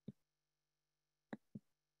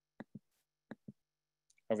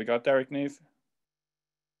 Have we got Derek, Neve?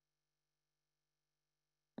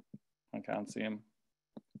 I can't see him. Do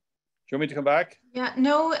you want me to come back? Yeah,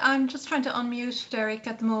 no, I'm just trying to unmute Derek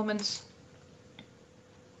at the moment.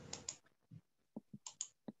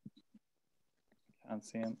 Can't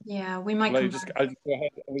see him. Yeah, we might I'll come just back. go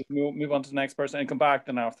ahead and we'll move on to the next person and come back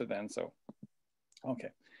then after then. So,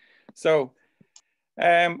 okay. So,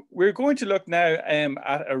 we're going to look now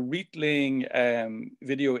at a wreath-laying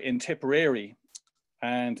video in Tipperary.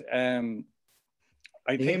 And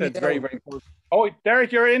I think that's very, very important. Oh,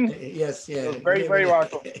 Derek, you're in? Yes, yeah. So very, very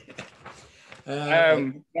welcome.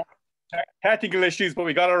 Technical issues, but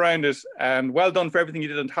we got around it. And well done for everything you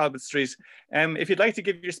did on Talbot Street. If you'd like to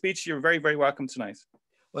give your speech, you're very, very welcome tonight.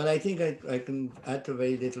 Well, I think I can add to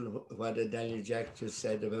very little what Daniel Jack just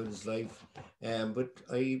said about his life. But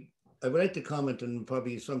I would like to comment on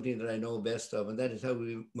probably something that I know best of, and that is how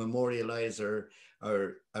we memorialize our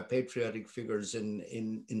patriotic figures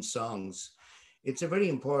in songs. It's a very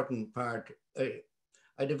important part. I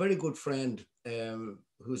had a very good friend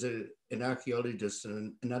who's an archaeologist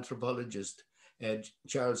and an anthropologist,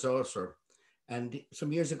 Charles Orser. And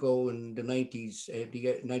some years ago in the 90s,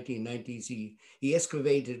 the 1990s, he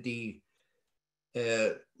excavated the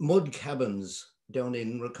mud cabins down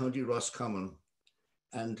in County Roscommon.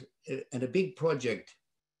 And a big project,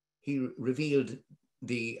 he revealed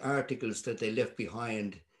the articles that they left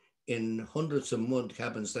behind in hundreds of mud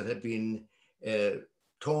cabins that had been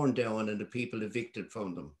torn down and the people evicted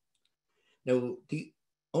from them. Now, the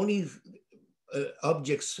only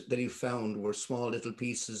objects that he found were small little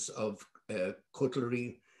pieces of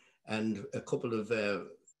cutlery and a couple of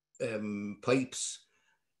pipes.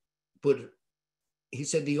 But he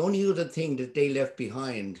said the only other thing that they left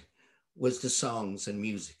behind was the songs and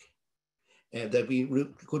music, that we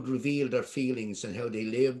could reveal their feelings and how they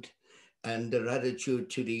lived and their attitude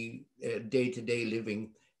to the day-to-day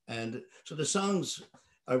living. And so the songs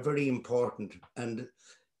are very important, and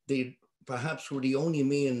they perhaps were the only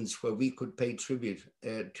means where we could pay tribute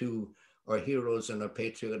to our heroes and our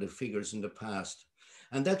patriotic figures in the past.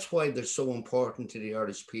 And that's why they're so important to the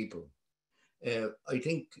Irish people. I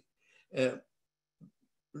think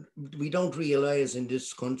we don't realize in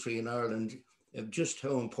this country, in Ireland, just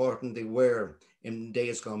how important they were in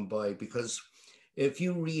days gone by, because if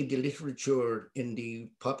you read the literature in the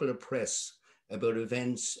popular press about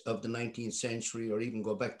events of the 19th century, or even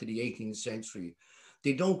go back to the 18th century,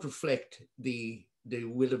 they don't reflect the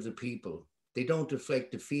will of the people. They don't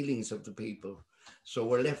reflect the feelings of the people. So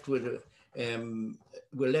we're left with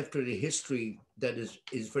a history that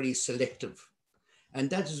is very selective. And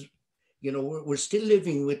that is, you know, we're still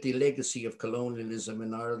living with the legacy of colonialism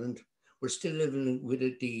in Ireland. We're still living with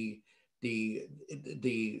it,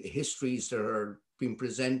 the histories that are being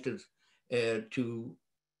presented that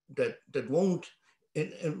won't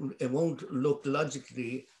look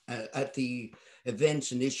logically at the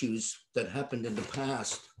events and issues that happened in the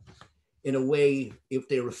past in a way if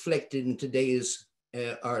they reflected in today's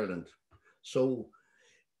Ireland. So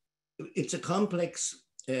it's a complex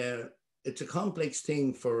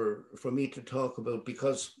thing for me to talk about,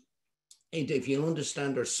 because if you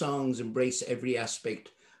understand, our songs embrace every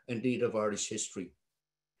aspect indeed of Irish history.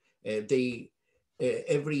 Every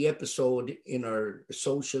episode in our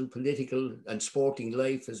social, political and sporting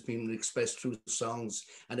life has been expressed through songs.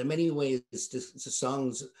 And in many ways, the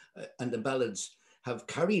songs and the ballads have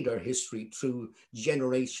carried our history through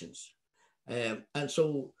generations. And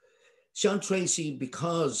so Seán Treacy,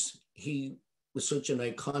 because he was such an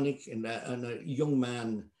iconic and a young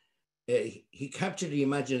man, he captured the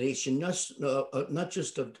imagination, not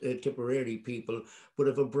just of Tipperary people, but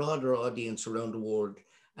of a broader audience around the world.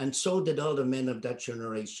 And so did all the men of that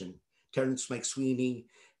generation, Terence McSweeney,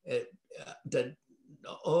 that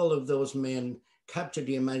all of those men captured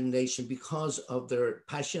the imagination because of their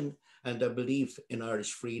passion and their belief in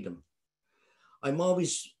Irish freedom. I'm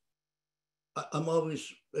always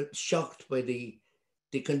shocked by the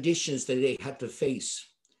conditions that they had to face,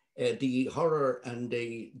 the horror and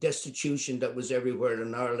the destitution that was everywhere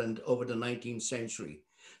in Ireland over the 19th century.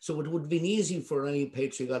 So it would have been easy for any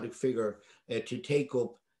patriotic figure to take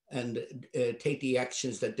up and take the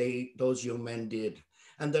actions that those young men did.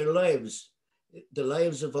 And their lives, the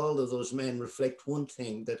lives of all of those men reflect one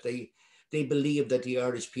thing, that they believe that the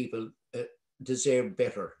Irish people deserve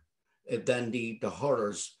better than the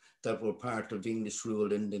horrors that were part of English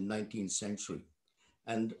rule in the 19th century.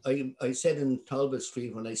 And I said in Talbot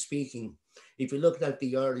Street when I was speaking, if you looked at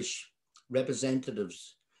the Irish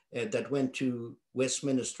representatives that went to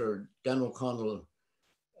Westminster, Dan O'Connell,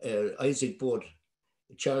 Isaac Butt,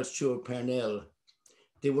 Charles Stewart Parnell,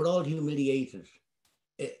 they were all humiliated.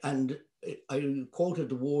 And I quoted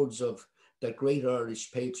the words of that great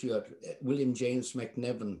Irish patriot, William James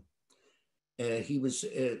McNevin. He was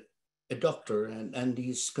a doctor, and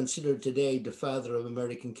he's considered today the father of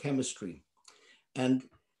American chemistry. And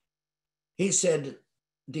he said,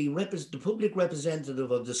 the public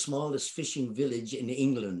representative of the smallest fishing village in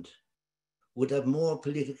England would have more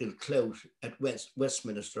political clout at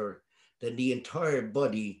Westminster than the entire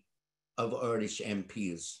body of Irish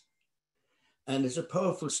MPs. And it's a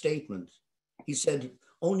powerful statement. He said,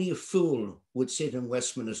 only a fool would sit in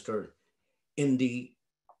Westminster in the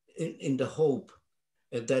hope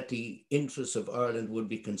that the interests of Ireland would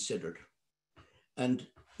be considered. And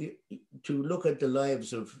to look at the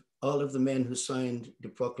lives of all of the men who signed the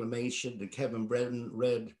proclamation, that Kevin Brennan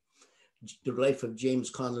read, the life of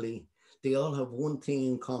James Connolly, they all have one thing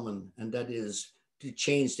in common, and that is to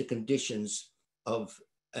change the conditions of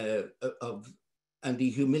and the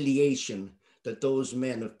humiliation that those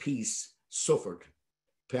men of peace suffered.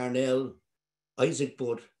 Parnell, Isaac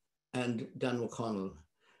Butt, and Dan O'Connell.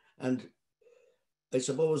 And I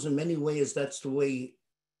suppose in many ways that's the way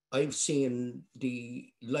I've seen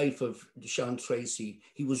the life of Seán Treacy.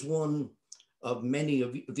 He was one of many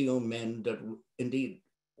of the young men that indeed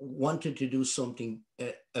wanted to do something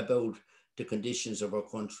about the conditions of our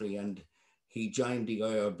country, and he joined the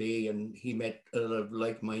IRB and he met a lot of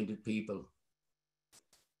like-minded people.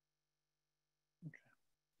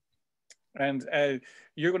 And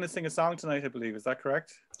you're going to sing a song tonight, I believe, is that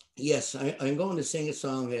correct? Yes, I'm going to sing a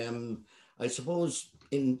song. I suppose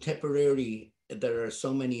in Tipperary, there are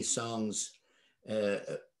so many songs. I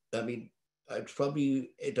mean,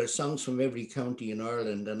 there's songs from every county in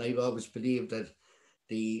Ireland, and I've always believed that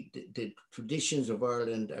the traditions of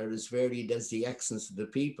Ireland are as varied as the accents of the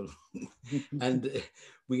people. And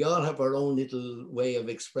we all have our own little way of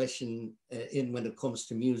expression when it comes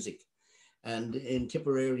to music. And in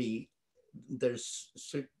Tipperary,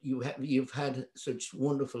 you've had such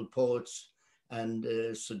wonderful poets and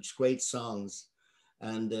such great songs.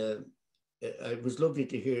 And it was lovely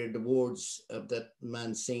to hear the words of that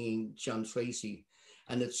man singing, Seán Treacy.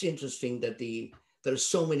 And it's interesting that there's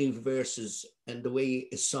so many verses, and the way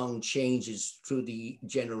a song changes through the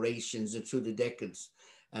generations and through the decades,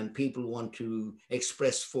 and people want to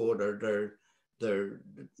express further their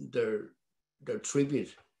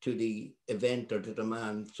tribute to the event or to the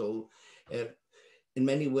man. So in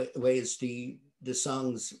many ways, the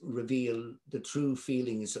songs reveal the true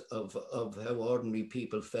feelings of how ordinary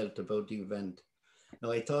people felt about the event.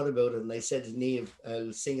 Now, I thought about it and I said to Niamh,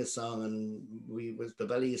 I'll sing a song, and the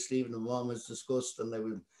Valley of Slieve and the Mom was discussed, and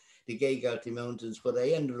the Gay Galtee Mountains, but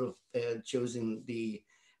I ended up choosing the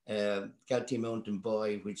Galtee Mountain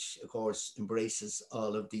Boy, which of course embraces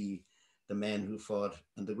all of the men who fought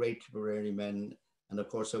and the great Tipperary men. And of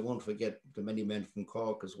course, I won't forget the many men from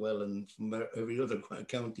Cork as well, and from every other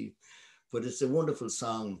county. But it's a wonderful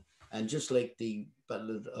song. And just like the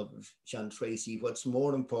Ballad of Seán Treacy, what's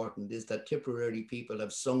more important is that Tipperary people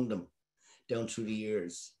have sung them down through the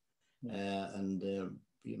years. You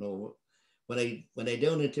know, when I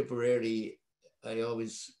down in Tipperary, I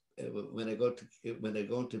always when I go to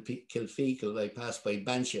Kilfeacle, I pass by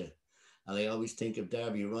Banshee, and I always think of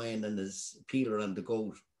Darby Ryan and his Peter and the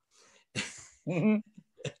Goat. You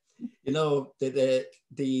know,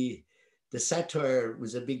 the satire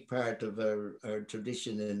was a big part of our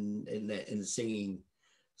tradition in singing.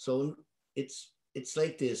 So it's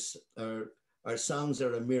like this. Our songs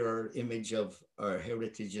are a mirror image of our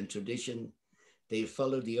heritage and tradition. They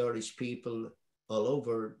follow the Irish people all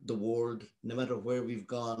over the world. No matter where we've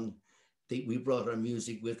gone, we brought our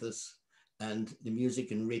music with us, and the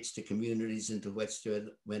music enriched the communities into which they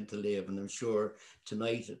went to live. And I'm sure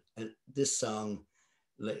tonight, this song,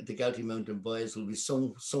 the Galtee Mountain Boys, will be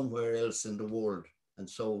sung somewhere else in the world, and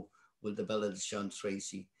so will the Ballad of Seán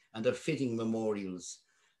Treacy. And they're fitting memorials.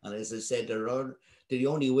 And as I said, they're the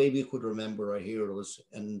only way we could remember our heroes.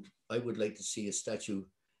 And I would like to see a statue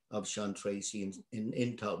of Seán Treacy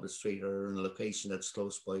in Talbot Street, or in a location that's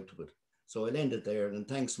close by to it. So I'll end it there. And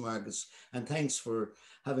thanks, Marcus, and thanks for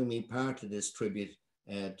having me part of this tribute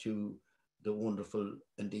to the wonderful,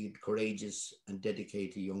 indeed courageous and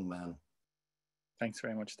dedicated young man. Thanks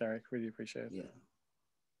very much, Derek. Really appreciate it. Yeah.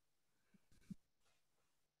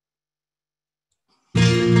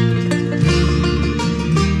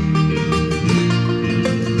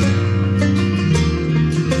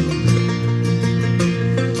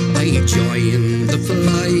 I joined the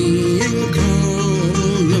flying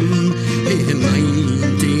column in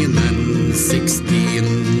 1916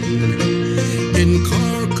 in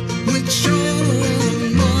Cork with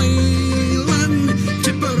Sean Moylan,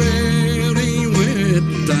 Tipperary with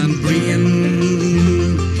Dan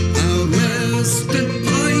Brian, out west in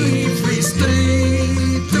Free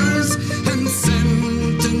Staters and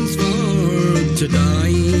sentenced for to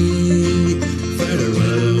die.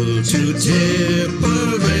 Farewell to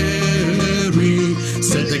Tipperary,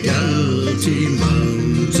 said the Galtee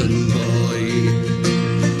Mountain Boy.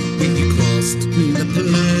 We crossed the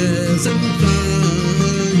pleasant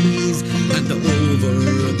valleys and over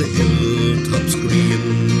the hilltops green,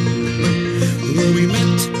 where we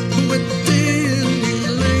met with Dilly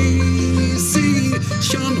Lacey,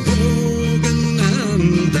 Sean Hogan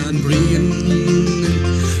and Dan Brian,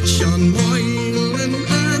 Sean Moylan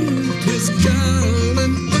and his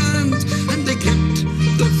gallant band, and they kept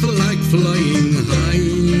the flag flying high.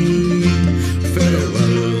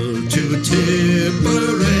 Farewell to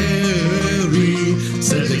Tipperary,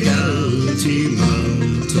 said the Galtee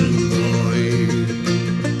Mountain Boy.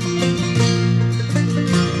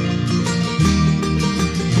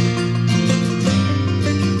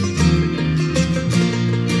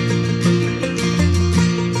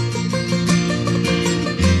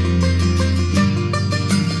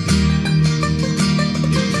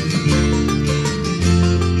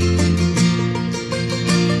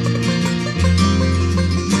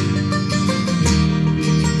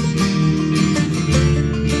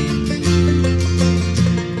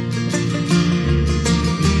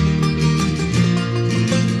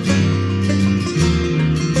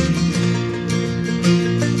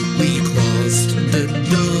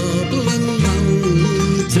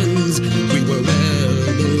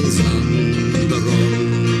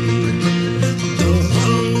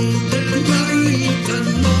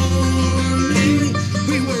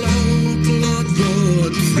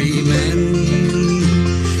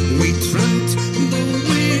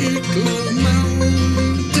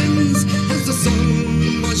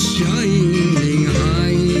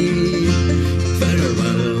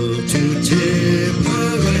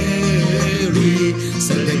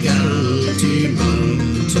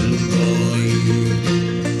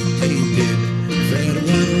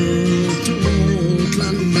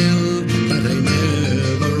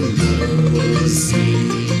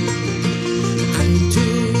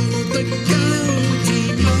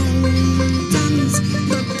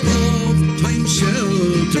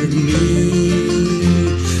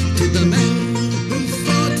 me. To the men who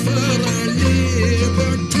fought for our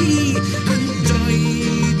liberty and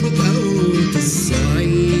died without a sigh,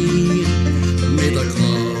 may the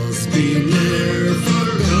cause be ne'er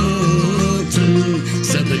forgotten,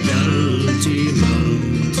 said the galty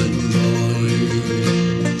mountain boy.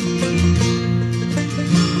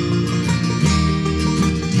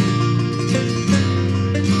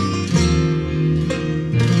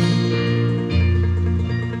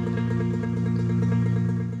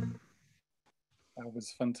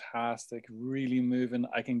 Was fantastic, really moving.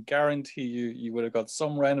 I can guarantee you would have got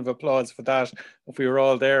some round of applause for that if we were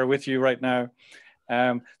all there with you right now.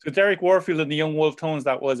 So Derek Warfield and the Young Wolf Tones,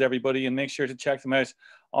 that was, everybody, and make sure to check them out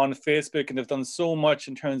on Facebook, and they've done so much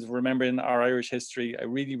in terms of remembering our Irish history. I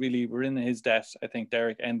really we're in his debt, I think,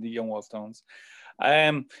 Derek and the Young Wolf Tones.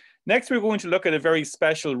 Next, we're going to look at a very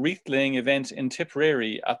special wreath-laying event in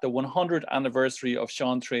Tipperary at the 100th anniversary of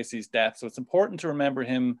Seán Treacy's death. So it's important to remember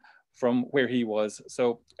him from where he was.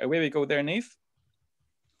 So away we go there, Niamh.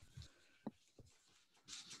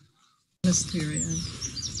 I'm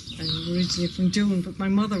originally from Doon, but my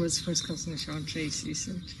mother was first cousin of Seán Treacy,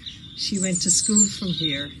 so she went to school from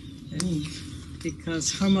here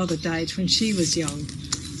because her mother died when she was young.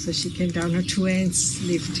 So she came down, her two aunts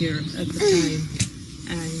lived here at the time.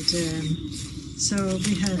 And so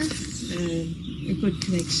we have a good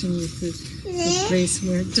connection with the place.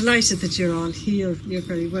 We're delighted that you're all here. You're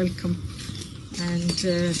very welcome, and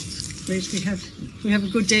great. We have a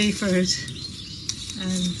good day for it,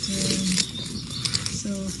 and so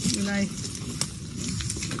will I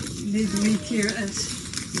leave the wreath here at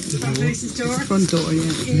Seán Treacy's door? Front door,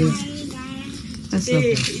 yeah.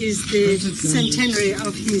 Today is the centenary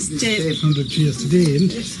of his death. 100 years today,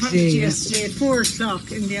 isn't it? It's 100 years today, 4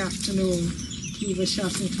 o'clock in the afternoon. He was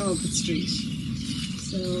shot in Talbot Street.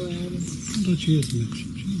 So, 100 years,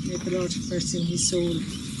 may the Lord have mercy in his soul.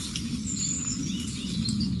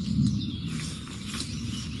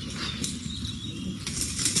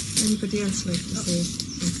 Anybody else like to say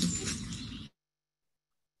something?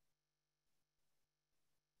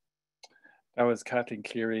 That was Kathleen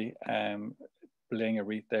Cleary laying a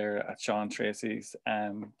wreath there at Seán Treacy's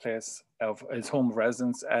place of his home of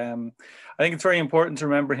residence. I think it's very important to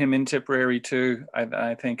remember him in Tipperary too.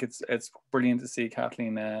 I think it's brilliant to see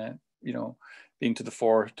Kathleen, you know, being to the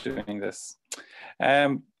fore doing this.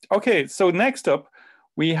 Okay, so next up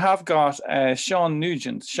we have got Seán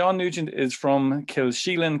Nugent. Seán Nugent is from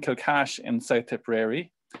Kilsheelan, Kilcash in South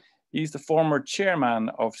Tipperary. He's the former chairman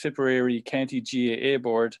of Tipperary County GAA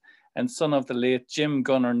Board and son of the late Jim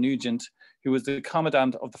Gunner Nugent, who was the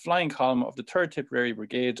commandant of the flying column of the Third Tipperary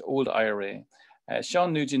Brigade, Old IRA.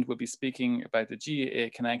 Seán Nugent will be speaking about the GAA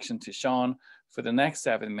connection to Seán for the next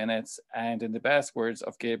 7 minutes, and in the best words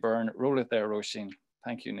of Gay Byrne, roll it there, Roisin.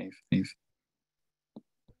 Thank you, Niamh.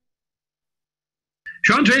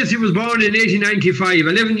 Seán Treacy was born in 1895,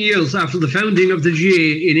 11 years after the founding of the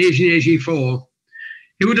GAA in 1884.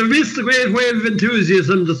 He would have missed the great wave of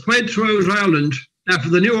enthusiasm that spread throughout Ireland after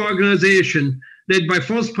the new organisation led by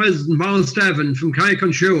first President Maurice Stavin from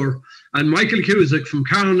Carrick-on-Suir and Michael Cusack from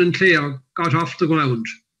Carron and Clare got off the ground.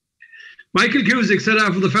 Michael Cusack said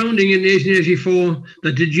after the founding in 1884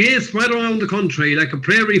 that the GAA spread around the country like a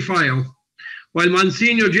prairie fire, while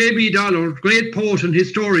Monsignor J.B. Dollar, great poet and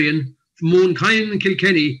historian from Moonkyne and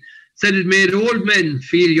Kilkenny, said it made old men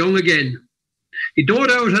feel young again. It no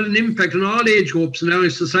doubt had an impact on all age groups in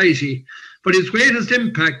Irish society, but its greatest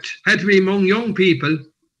impact had to be among young people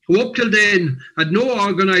who up till then had no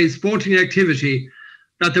organised sporting activity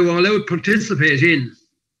that they were allowed to participate in.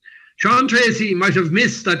 Seán Treacy might have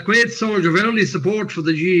missed that great surge of early support for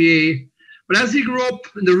the GAA, but as he grew up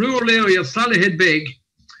in the rural area of Salahead Beg,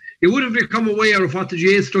 he would have become aware of what the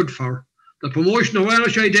GAA stood for, the promotion of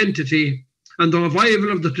Irish identity and the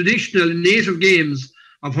revival of the traditional native games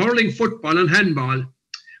of hurling, football and handball,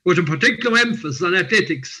 with a particular emphasis on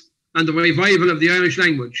athletics and the revival of the Irish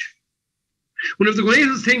language. One of the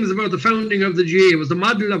greatest things about the founding of the GAA was the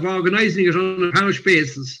model of organising it on a parish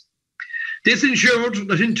basis. This ensured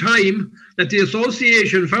that in time that the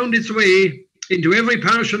association found its way into every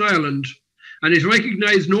parish in Ireland, and it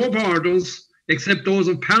recognised no borders except those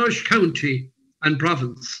of parish, county and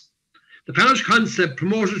province. The parish concept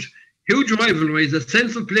promoted huge rivalries, a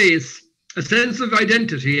sense of place, a sense of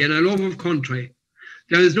identity and a love of country.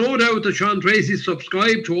 There is no doubt that Seán Treacy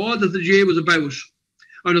subscribed to all that the GAA was about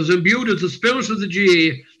and was imbued with the spirit of the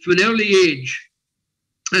GAA from an early age,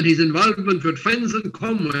 and his involvement with friends and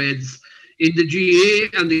comrades in the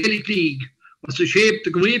GAA and the Gaelic League was to shape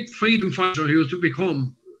the great freedom fighter he was to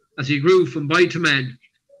become as he grew from boy to man.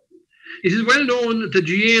 It is well known that the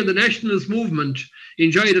GA and the nationalist movement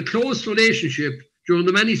enjoyed a close relationship during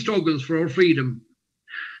the many struggles for our freedom.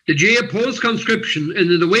 The GA opposed conscription,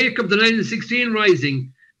 and in the wake of the 1916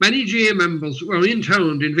 Rising, many GA members were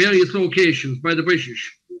interned in various locations by the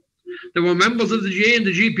British. There were members of the GA and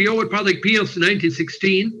the GPO at Paddock Pierce in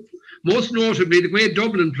 1916, most notably the great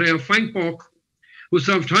Dublin player Frank Burke, who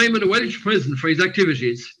served time in a Welsh prison for his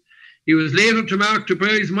activities. He was later to mark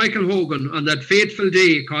Tiperaire's Michael Hogan on that fateful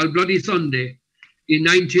day called Bloody Sunday in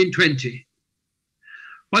 1920.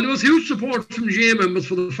 While there was huge support from GA members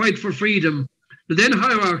for the fight for freedom, the then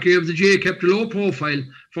hierarchy of the GA kept a low profile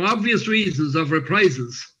for obvious reasons of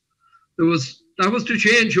reprisals. That was to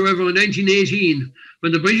change, however, in 1918,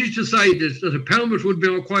 when the British decided that a permit would be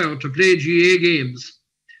required to play GA games.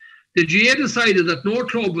 The GA decided that no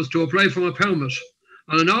club was to apply for a permit,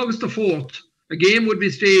 and on August the 4th, a game would be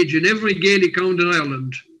staged in every Gaelic town in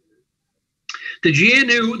Ireland. The GA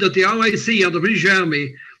knew that the RIC, or the British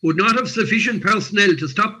Army, would not have sufficient personnel to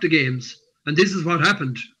stop the games, and this is what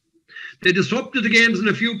happened. They disrupted the games in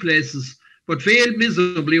a few places, but failed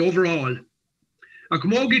miserably overall. A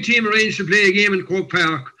Camogie team arranged to play a game in Croke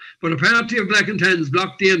Park, but a party of black and tans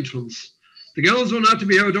blocked the entrance. The girls were not to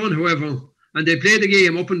be outdone, however, and they played the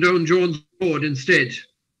game up and down Jones Road instead.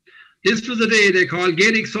 This was the day they called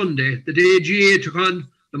Gaelic Sunday, the day GA took on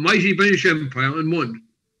the mighty British Empire and won.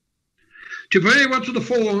 Tipperary were to the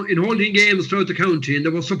fore in holding games throughout the county, and they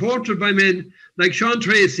were supported by men like Seán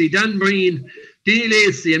Treacy, Dan Breen, Dinny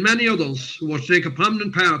Lacey, and many others who were to take a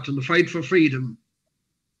prominent part in the fight for freedom.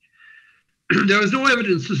 There is no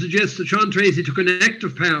evidence to suggest that Seán Treacy took an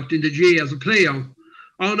active part in the GA as a player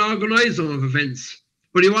or an organiser of events,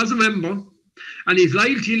 but he was a member, and his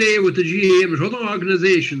loyalty lay with the GA and with other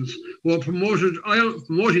organisations who were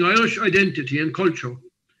promoting Irish identity and culture.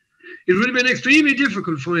 It would have been extremely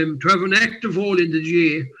difficult for him to have an active role in the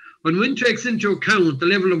GA when one takes into account the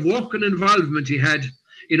level of work and involvement he had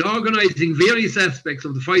in organising various aspects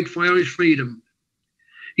of the fight for Irish freedom.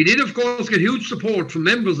 He did, of course, get huge support from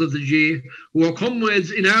members of the GA who were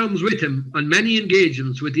comrades in arms with him on many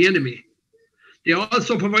engagements with the enemy. They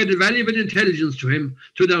also provided valuable intelligence to him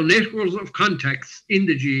through their networks of contacts in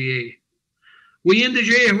the GA. We in the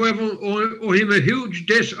GA, however, owe him a huge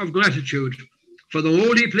debt of gratitude for the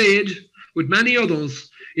role he played, with many others,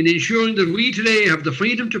 in ensuring that we today have the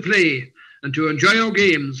freedom to play and to enjoy our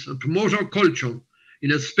games and promote our culture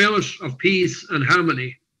in a spirit of peace and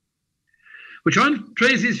harmony. When Seán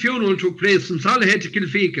Treacy's funeral took place from Solihull to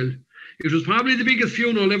Kilfeacle, it was probably the biggest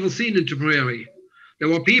funeral ever seen in Tipperary. There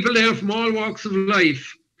were people there from all walks of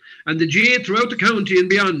life, and the GA throughout the county and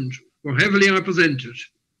beyond were heavily represented.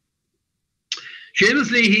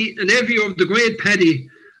 Seamus Leahy, a nephew of the great Paddy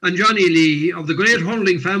and Johnny Leahy of the great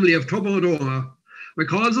hurling family of Tubodora,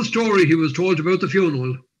 recalls a story he was told about the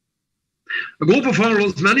funeral. A group of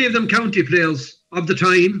hurlers, many of them county players of the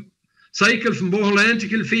time, cycled from Boherland to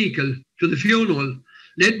Kilfeacle to the funeral,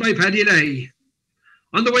 led by Paddy Leahy.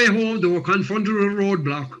 On the way home, they were confronted with a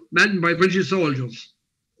roadblock manned by British soldiers.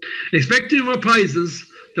 Expecting reprisals,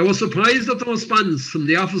 they were surprised at the response from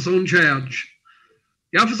the officer in charge.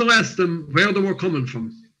 The officer asked them where they were coming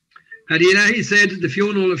from. Paddy Leahy said, the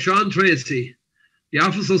funeral of Seán Treacy. The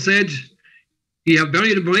officer said, "You have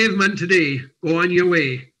buried a brave man today, go on your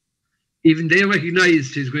way." Even they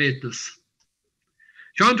recognised his greatness.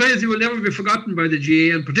 Seán Treacy will never be forgotten by the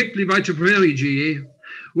GA, and particularly by Tipperary GA.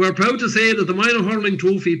 We are proud to say that the minor hurling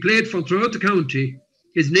troupe he played for throughout the county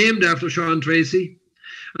is named after Seán Treacy,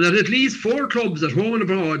 and that at least 4 clubs at home and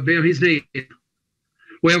abroad bear his name.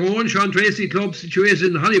 We have one Seán Treacy club situated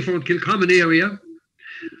in the Hollyford Kilcommon area.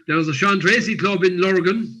 There is a Seán Treacy club in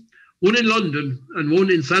Lurgan, one in London, and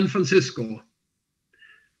one in San Francisco.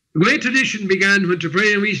 The great tradition began when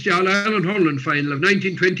Tipperary reached the All-Ireland Hurling Final of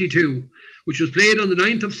 1922, which was played on the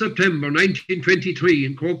 9th of September 1923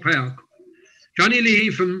 in Croke Park. Johnny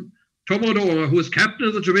Leahy from Tubodora, who was captain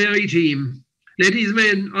of the Tipperary team, led his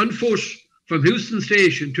men on foot from Houston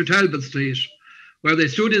Station to Talbot Street, where they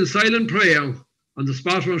stood in silent prayer on the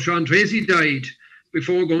spot where Seán Treacy died,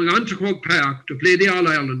 before going on to Croke Park to play the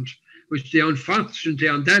All-Ireland, which they unfortunately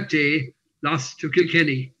on that day lost to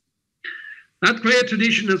Kilkenny. That great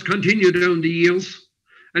tradition has continued down the years,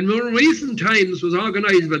 and more recent times was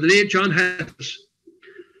organised by the late John Hackett.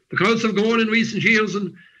 The crowds have grown in recent years,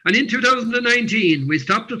 and in 2019 we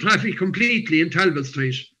stopped the traffic completely in Talbot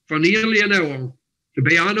Street for nearly an hour to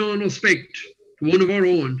pay honour and respect to one of our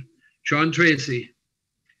own, Seán Treacy.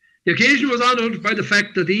 The occasion was honoured by the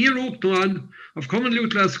fact that the Iarúchtán of Cumann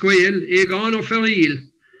Lutla Squail, Egan O'Ferril,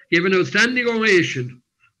 gave an outstanding ovation,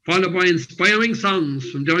 followed by inspiring songs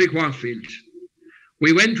from Derek Warfield.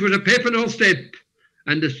 We went with a pep in our step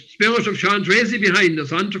and the spirit of Seán Treacy behind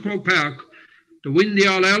us onto Croke Park to win the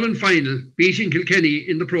All-Ireland final, beating Kilkenny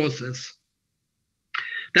in the process.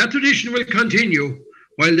 That tradition will continue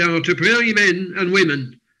while there are Tipperary men and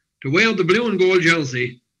women to wear the blue and gold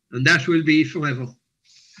jersey, and that will be forever. I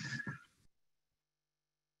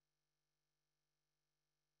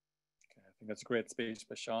think that's a great speech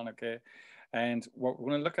by Seán, okay. And what we're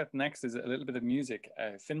going to look at next is a little bit of music.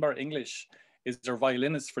 Finbar English is our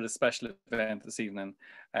violinist for the special event this evening.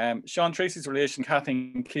 Seán Treacy's relation,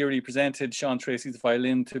 Kathleen Cleary, presented Seán Treacy's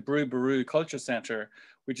violin to Brew Culture Centre,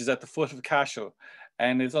 which is at the foot of Cashel,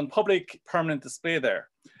 and is on public permanent display there.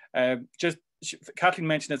 Kathleen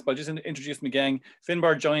mentioned this, but I'll just introduce my gang.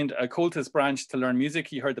 Finbar joined a cultist branch to learn music.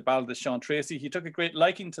 He heard the ballad of Seán Treacy. He took a great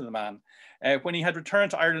liking to the man. When he had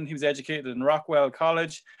returned to Ireland, he was educated in Rockwell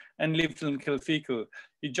College and lived in Kilfeacle.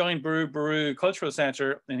 He joined Brew Cultural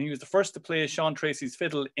Centre, and he was the first to play Seán Treacy's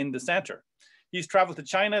fiddle in the centre. He's travelled to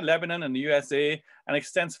China, Lebanon, and the USA, and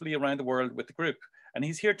extensively around the world with the group. And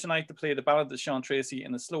he's here tonight to play the ballad of Seán Treacy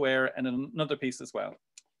in a slow air and another piece as well.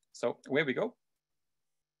 So away we go.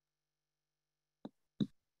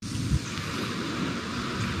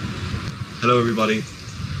 Hello everybody.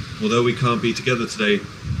 Although we can't be together today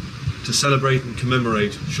to celebrate and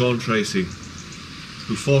commemorate Seán Treacy,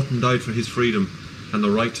 who fought and died for his freedom and the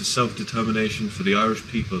right to self-determination for the Irish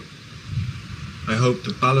people, I hope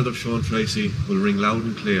the ballad of Seán Treacy will ring loud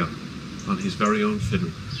and clear on his very own fiddle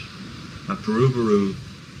at Brew, to the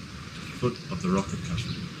foot of the Rock of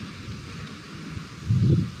Cashel.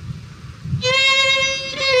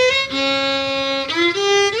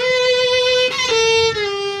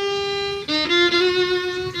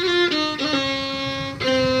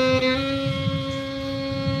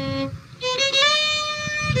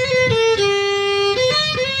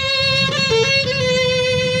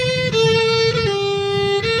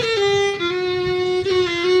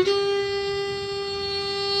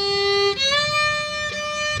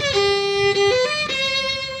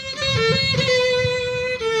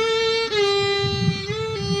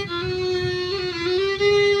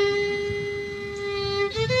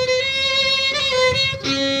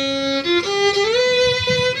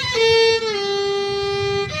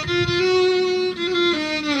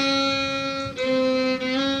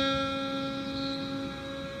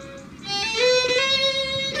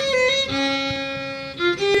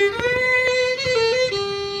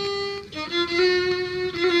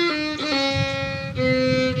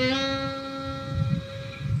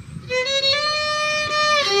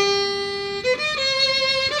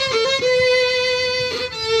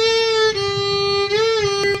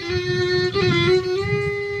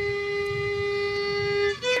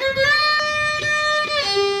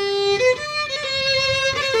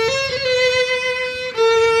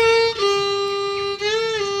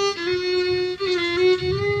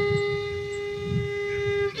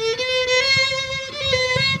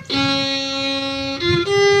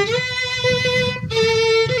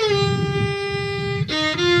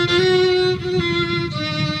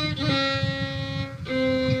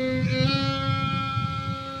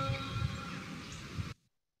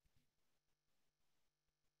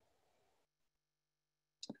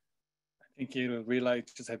 You'll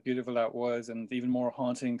realize just how beautiful that was, and even more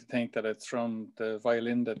haunting to think that it's from the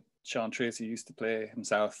violin that Seán Treacy used to play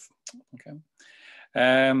himself. Okay.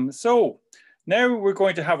 So now we're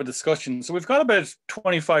going to have a discussion. So we've got about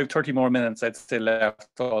 25-30 more minutes, I'd say, left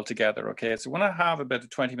altogether. Okay, so we're going to have about a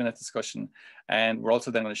 20-minute discussion, and we're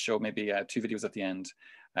also then going to show maybe 2 videos at the end,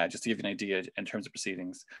 just to give you an idea in terms of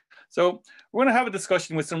proceedings. So we're going to have a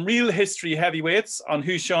discussion with some real history heavyweights on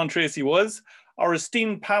who Seán Treacy was. Our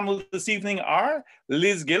esteemed panel this evening are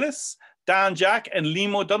Liz Gillis, Dan Jack, and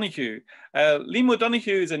Liam O'Donoghue. Liam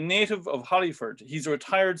O'Donoghue is a native of Hollyford. He's a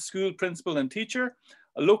retired school principal and teacher,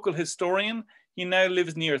 a local historian. He now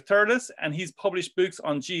lives near Thurles, and he's published books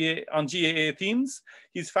on GAA themes.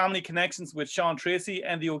 His family connections with Seán Treacy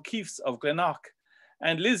and the O'Keefes of Greenock.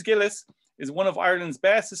 And Liz Gillis is one of Ireland's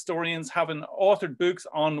best historians, having authored books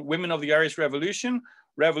on women of the Irish Revolution,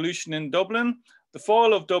 Revolution in Dublin, the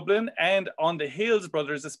fall of Dublin, and on the Hales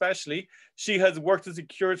brothers especially. She has worked as a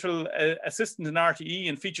curatorial assistant in RTE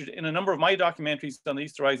and featured in a number of my documentaries on the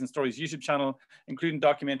Easter Rising Stories YouTube channel, including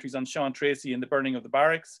documentaries on Seán Treacy and the burning of the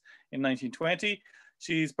barracks in 1920.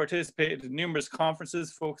 She's participated in numerous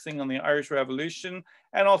conferences focusing on the Irish Revolution,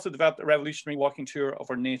 and also developed a revolutionary walking tour of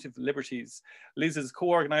our native liberties. Liz is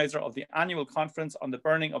co-organizer of the annual conference on the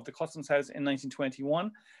burning of the Customs House in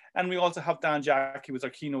 1921. And we also have Dan Jack, who was our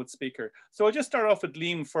keynote speaker. So I'll just start off with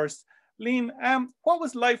Liam first. Liam, what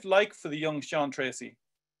was life like for the young Seán Treacy?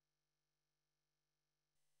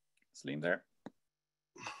 Is Liam there?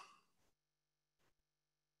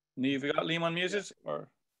 Niamh, we got Liam unmuted? Or?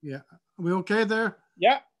 Yeah. Are we okay there?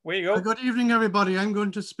 Yeah, where you go. Good evening, everybody. I'm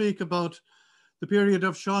going to speak about the period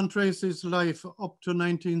of Seán Treacy's life up to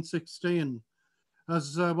 1916.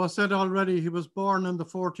 As was said already, he was born on the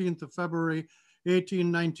 14th of February,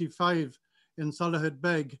 1895 in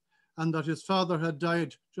Salahead, and that his father had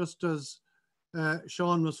died just as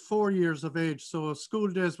Seán was 4 years of age. So school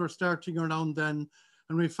days were starting around then.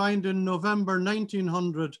 And we find in November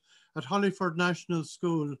 1900 at Hollyford National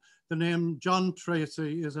School, the name John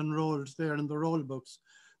Treacy is enrolled there in the roll books.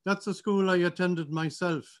 That's a school I attended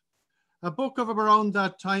myself. A book of around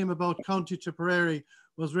that time about County Tipperary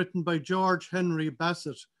was written by George Henry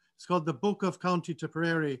Bassett. It's called The Book of County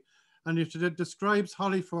Tipperary, and it describes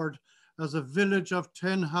Hollyford as a village of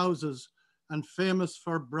 10 houses and famous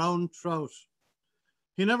for brown trout.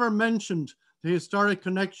 He never mentioned the historic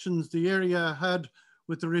connections the area had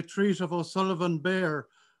with the retreat of O'Sullivan Bear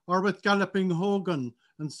or with Galloping Hogan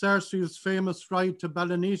and Sarsfield's famous ride to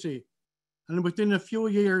Ballinity. And within a few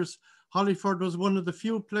years, Hollyford was one of the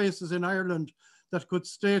few places in Ireland that could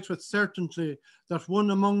state with certainty that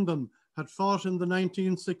one among them had fought in the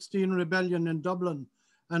 1916 rebellion in Dublin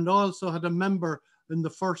and also had a member in the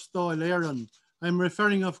First Dáil Éireann. I'm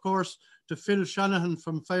referring, of course, to Phil Shanahan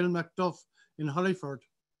from File Macduff in Hollyford.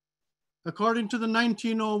 According to the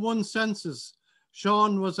 1901 census,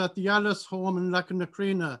 Seán was at the Alice home in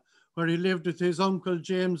Lacanacrina, where he lived with his uncle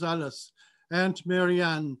James Alice, Aunt Mary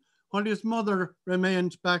Ann, while his mother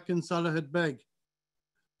remained back in Salahead.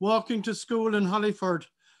 Walking to school in Hollyford,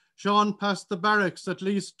 Seán passed the barracks at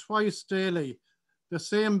least twice daily, the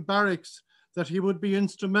same barracks that he would be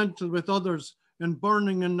instrumental with others in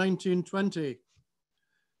burning in 1920.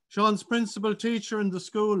 Seán's principal teacher in the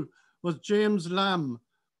school was James Lamb,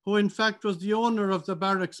 who in fact was the owner of the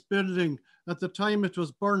barracks building at the time it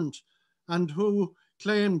was burnt and who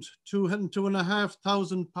claimed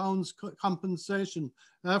 £2,500 compensation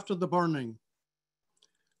after the burning.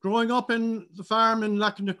 Growing up in the farm in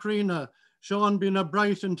Lacanacrina, Seán, being a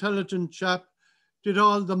bright, intelligent chap, did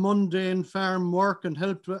all the mundane farm work and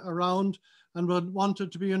helped around and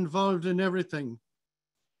wanted to be involved in everything.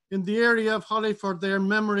 In the area of Hollyford, their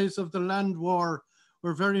memories of the land war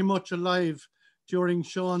were very much alive during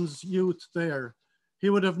Seán's youth there. He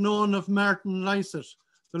would have known of Martin Lycett,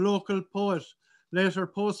 the local poet, later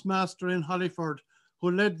postmaster in Hollyford, who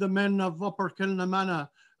led the men of Upper Kilnamanagh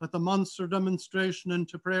at the Munster demonstration in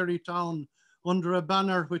Tipperary town under a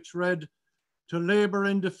banner which read, "To labour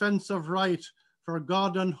in defence of right, for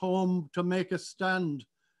God and home to make a stand,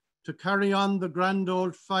 to carry on the grand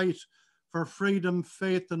old fight for freedom,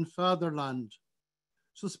 faith and fatherland."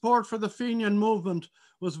 So support for the Fenian movement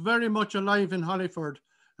was very much alive in Hollyford,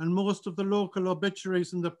 and most of the local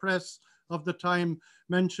obituaries in the press of the time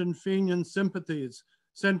mentioned Fenian sympathies.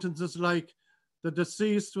 Sentences like, "The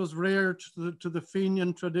deceased was rare to the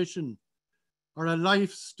Fenian tradition," or "a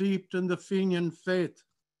life steeped in the Fenian faith."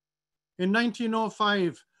 In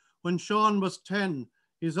 1905, when Seán was 10,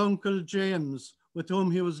 his uncle James, with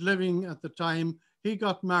whom he was living at the time, he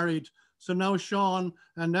got married. So now Seán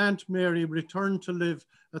and Aunt Mary returned to live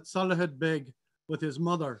at Salahead with his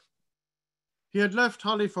mother. He had left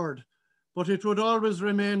Hollyford, but it would always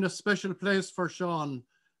remain a special place for Seán,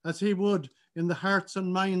 as he would in the hearts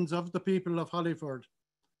and minds of the people of Hollyford.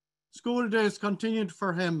 School days continued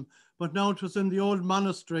for him, but now it was in the old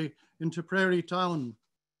monastery in Tipperary town.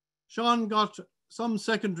 Seán got some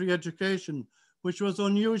secondary education, which was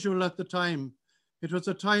unusual at the time. It was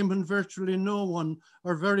a time when virtually no one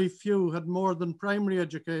or very few had more than primary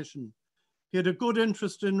education. He had a good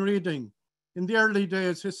interest in reading. In the early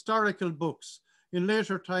days, historical books. In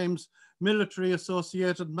later times, military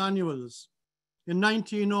associated manuals. In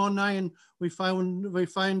 1909, we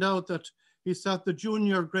find out that he sat the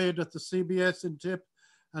junior grade at the CBS in Tip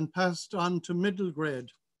and passed on to middle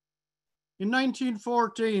grade. In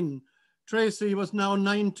 1914, Treacy was now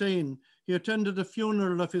 19. He attended the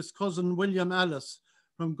funeral of his cousin William Alice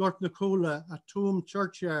from Gortnacoola at Toome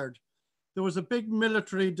Churchyard. There was a big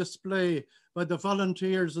military display by the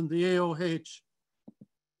volunteers in the AOH.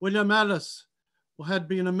 William Alice had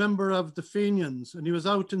been a member of the Fenians, and he was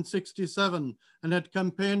out in '67 and had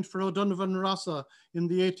campaigned for O'Donovan Rossa in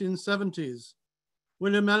the 1870s.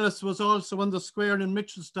 William Ellis was also on the square in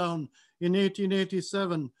Mitchelstown in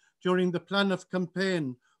 1887 during the Planoff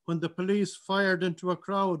campaign, when the police fired into a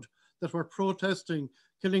crowd that were protesting,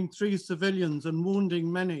 killing 3 civilians and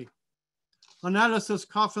wounding many. On Alice's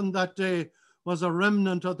coffin that day was a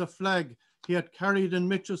remnant of the flag he had carried in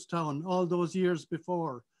Mitchelstown all those years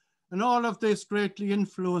before. And all of this greatly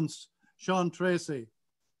influenced Seán Treacy.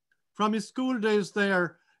 From his school days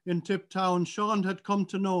there in Tiptown, Seán had come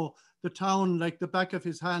to know the town like the back of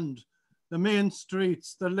his hand. The main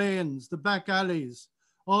streets, the lanes, the back alleys,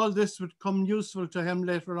 all this would come useful to him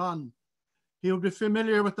later on. He would be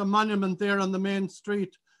familiar with the monument there on the main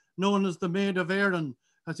street, known as the Maid of Erin,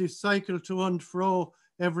 as he cycled to and fro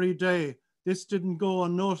every day. This didn't go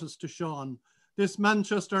unnoticed to Seán. This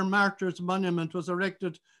Manchester Martyrs Monument was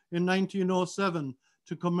erected in 1907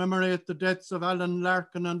 to commemorate the deaths of Alan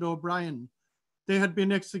Larkin and O'Brien. They had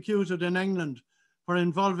been executed in England for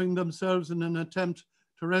involving themselves in an attempt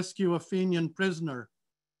to rescue a Fenian prisoner.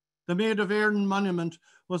 The Maid of Erin monument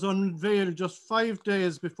was unveiled just 5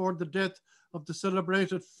 days before the death of the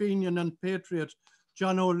celebrated Fenian and patriot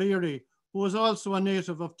John O'Leary, who was also a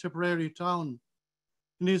native of Tipperary town.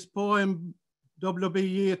 In his poem, W.B.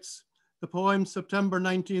 Yeats, the poem September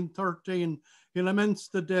 1913, he laments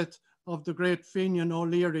the death of the great Fenian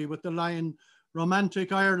O'Leary with the line,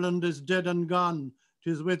 "Romantic Ireland is dead and gone,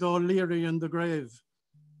 'tis with O'Leary in the grave."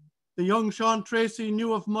 The young Seán Treacy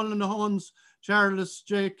knew of Mullinehone's Charles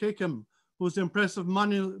J. Kickham, whose impressive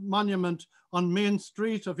monument on Main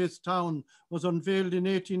Street of his town was unveiled in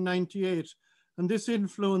 1898, and this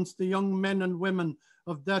influenced the young men and women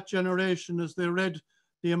of that generation as they read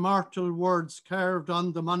the immortal words carved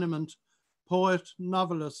on the monument, poet,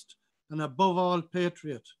 novelist, and above all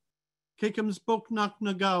patriot. Kickham's book Knock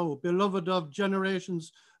na Gow, beloved of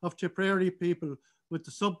generations of Tipperary people, with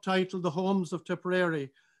the subtitle The Homes of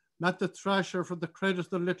Tipperary, Matt the Thrasher for the credit of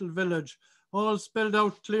the little village, all spelled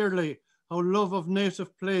out clearly how love of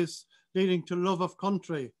native place leading to love of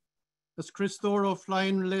country. As Christopher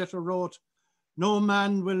O'Flynn later wrote, "No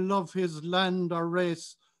man will love his land or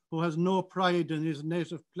race who has no pride in his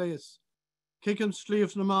native place." Kickham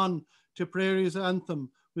sleeves them on Tipperary's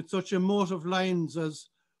anthem with such emotive lines as,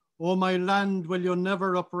 "O my land, will you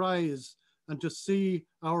never uprise, and to see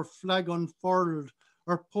our flag unfurled,"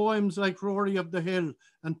 or poems like Rory of the Hill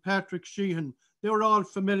and Patrick Sheehan. They were all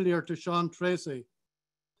familiar to Seán Treacy.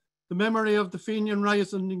 The memory of the Fenian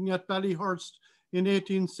Rising at Ballyhurst in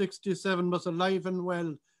 1867 was alive and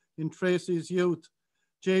well in Treacy's youth.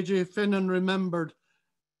 J.J. Finnan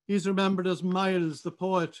he's remembered as Miles, the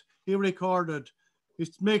poet. He recorded,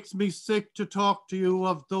 "It makes me sick to talk to you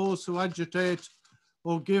of those who agitate.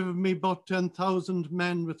 Oh, give me but 10,000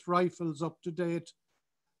 men with rifles up to date.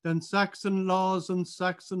 Then Saxon laws and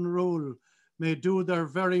Saxon rule may do their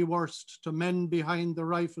very worst to men behind the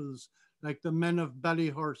rifles like the men of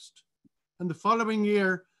Ballyhurst." And the following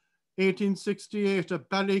year, 1868, at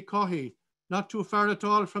Ballycohy, not too far at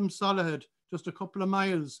all from Salahead, just a couple of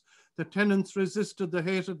miles, the tenants resisted the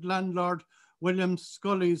hated landlord William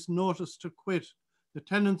Scully's notice to quit. The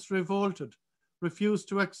tenants revolted, refused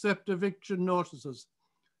to accept eviction notices.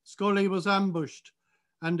 Scully was ambushed,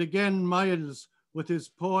 and again Miles with his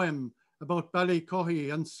poem about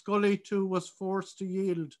Ballycohy, and Scully too was forced to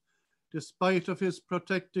yield. Despite of his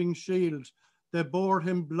protecting shield, they bore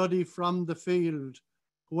him bloody from the field,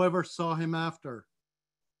 whoever saw him after.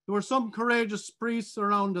 There were some courageous priests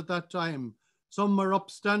around at that time. Some were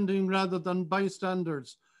upstanding rather than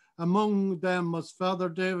bystanders. Among them was Father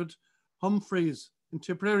David Humphreys. In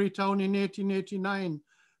Tipperary town in 1889,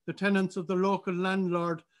 the tenants of the local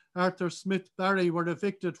landlord, Arthur Smith Barry, were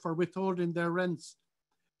evicted for withholding their rents.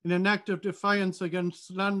 In an act of defiance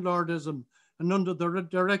against landlordism and under the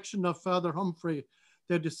direction of Father Humphrey,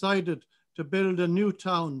 they decided to build a new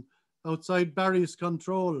town outside Barry's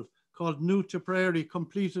control called New Tipperary,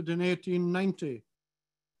 completed in 1890.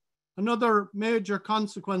 Another major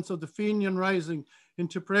consequence of the Fenian Rising in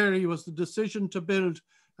Tipperary was the decision to build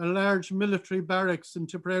a large military barracks in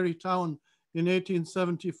Tipperary town in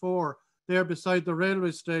 1874, there beside the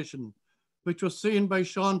railway station, which was seen by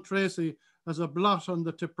Seán Treacy as a blot on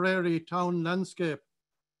the Tipperary town landscape.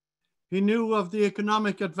 He knew of the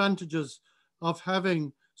economic advantages of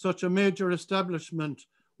having such a major establishment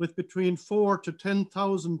with between 4,000 to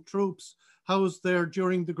 10,000 troops housed there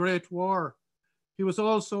during the Great War. He was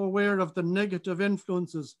also aware of the negative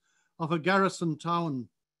influences of a garrison town.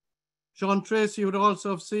 Seán Treacy would also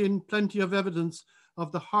have seen plenty of evidence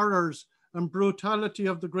of the horrors and brutality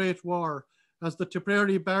of the Great War, as the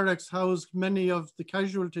Tipperary barracks housed many of the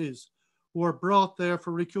casualties who were brought there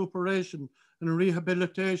for recuperation and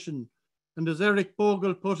rehabilitation. And as Eric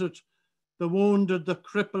Bogle put it, the wounded, the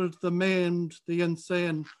crippled, the maimed, the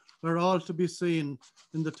insane were all to be seen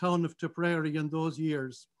in the town of Tipperary in those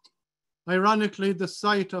years. Ironically, the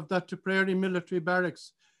site of that Tipperary military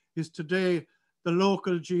barracks is today the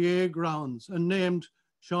local GA grounds and named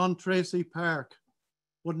Seán Treacy Park.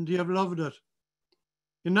 Wouldn't he have loved it?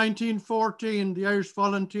 In 1914, the Irish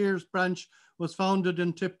Volunteers branch was founded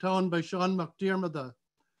in Tiptown by Sean McDermott.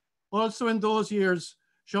 Also in those years,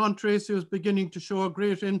 Seán Treacy was beginning to show a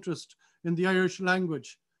great interest in the Irish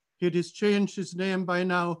language. He had changed his name by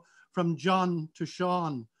now from John to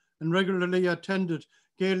Seán and regularly attended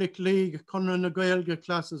Gaelic League Conran na Gaeilge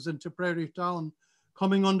classes in Tipperary town,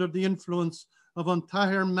 coming under the influence of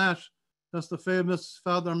Antahir Matt, that's the famous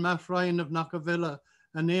Father Matt Ryan of Knockavilla,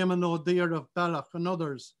 and Eamon O'Dear of Balloch and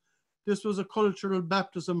others. This was a cultural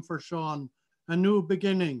baptism for Seán, a new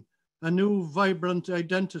beginning, a new vibrant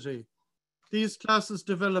identity. These classes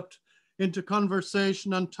developed into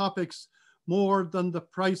conversation on topics more than the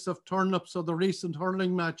price of turnips or the recent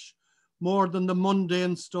hurling match, more than the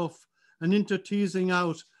mundane stuff, and into teasing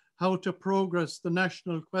out how to progress the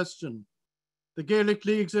national question. The Gaelic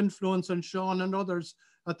League's influence on Seán and others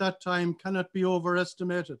at that time cannot be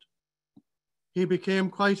overestimated. He became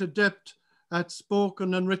quite adept at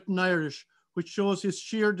spoken and written Irish, which shows his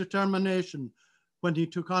sheer determination when he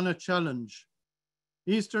took on a challenge.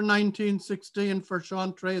 Easter 1916 for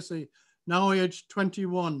Seán Treacy, now aged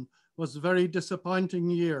 21, was a very disappointing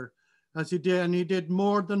year, as he did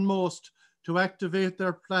more than most to activate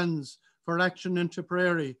their plans for action in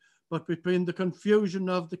Tipperary, but between the confusion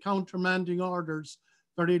of the countermanding orders,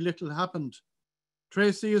 very little happened.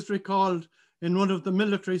 Treacy is recalled in one of the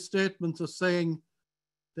military statements as saying,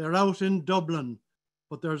 "They're out in Dublin,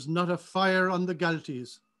 but there's not a fire on the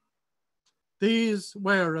Galties." These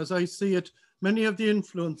were, as I see it, many of the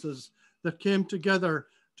influences that came together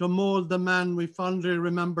to mold the man we fondly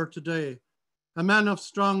remember today, a man of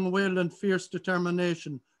strong will and fierce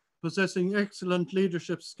determination, possessing excellent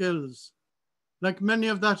leadership skills. Like many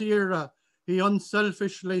of that era, he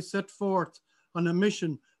unselfishly set forth on a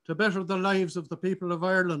mission to better the lives of the people of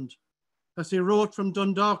Ireland. As he wrote from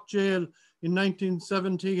Dundalk Jail in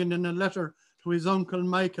 1917 in a letter to his uncle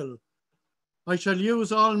Michael, "I shall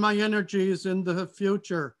use all my energies in the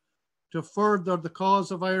future to further the cause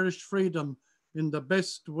of Irish freedom in the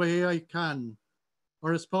best way I can."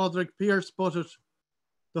 Or as Padraig Pearse put it,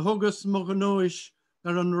 "The hugus moganoish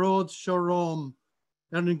an roads Rome,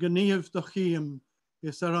 an gníomh do chiam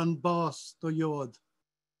is an boss do yod."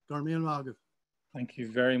 Thank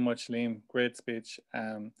you very much, Liam. Great speech.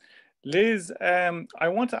 Liz, I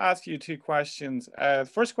want to ask you two questions.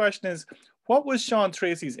 First question is, what was Seán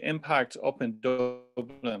Treacy's impact up in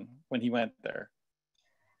Dublin when he went there?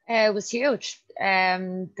 It was huge.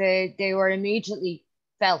 They were immediately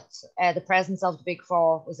felt. The presence of the Big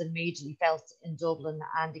Four was immediately felt in Dublin,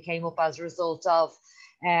 and they came up as a result of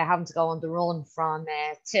having to go on the run from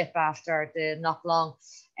Tip after the Knocklong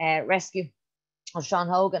rescue of Sean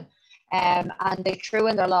Hogan. And they threw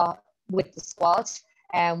in their lot with the squad,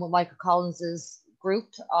 with Michael Collins's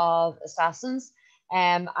group of assassins.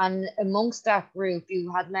 And amongst that group,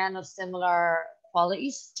 you had men of similar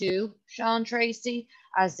qualities to Seán Treacy,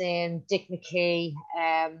 as in Dick McKee.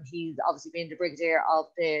 He's obviously been the brigadier of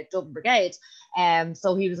the Dublin Brigade.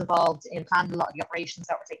 So he was involved in planning a lot of the operations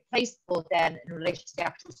that were taking place, but then in relation to the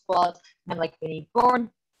actual squad, men like Vinnie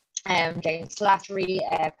Bourne, James Slattery,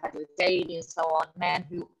 Paddy Daly, and so on, men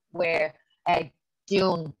who were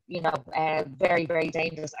doing, very, very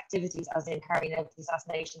dangerous activities, as in carrying out the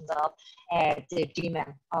assassinations of the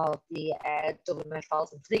G-men of the Dublin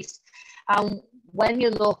Metropolitan Police. When you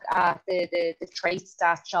look at the traits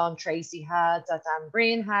that Seán Treacy had, that Dan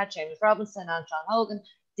Breen had, James Robinson and Sean Hogan,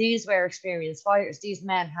 these were experienced fighters. These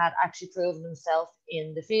men had actually proven themselves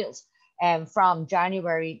in the field from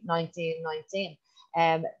January 1919.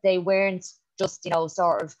 They weren't just,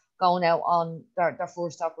 sort of going out on their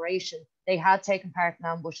first operation. They had taken part in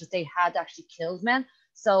ambushes. They had actually killed men.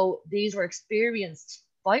 So these were experienced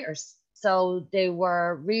fighters. So they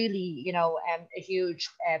were really, a huge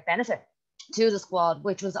benefit to the squad,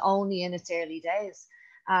 which was only in its early days.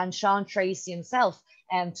 And Seán Treacy himself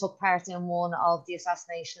took part in one of the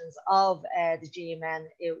assassinations of the G-men.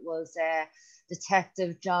 It was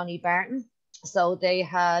Detective Johnny Barton. So they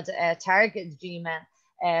had targeted the G-men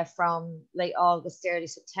from late August, early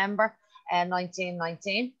September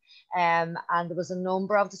 1919. And there was a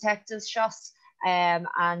number of detectives shot. And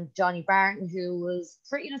Johnny Barton, who was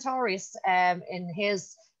pretty notorious in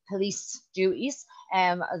his police duties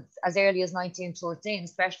as early as 1913,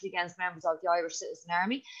 especially against members of the Irish Citizen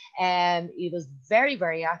Army. He was very,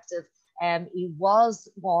 very active. He was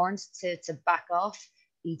warned to back off.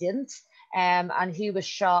 He didn't. And he was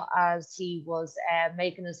shot as he was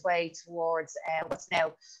making his way towards what's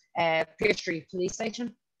now Pearse Street Police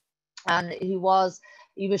Station. And he was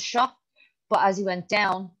shot, but as he went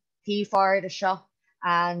down, he fired a shot,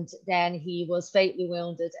 and then he was fatally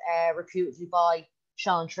wounded, reputedly by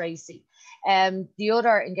Seán Treacy. The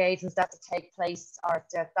other engagements that take place or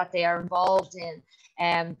that they are involved in,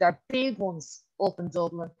 they're big ones up in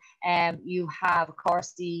Dublin. You have, of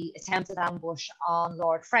course, the attempted ambush on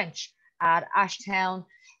Lord French at Ashtown.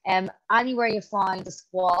 Anywhere you find a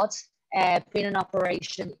squad being in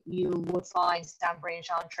operation, you would find Dan Bray and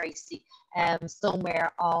Seán Treacy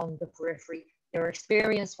somewhere on the periphery. They were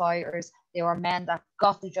experienced fighters. They were men that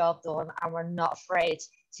got the job done and were not afraid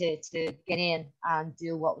to get in and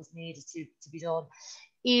do what was needed to be done.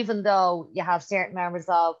 Even though you have certain members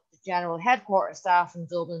of the general headquarters staff in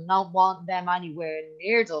Dublin not wanting them anywhere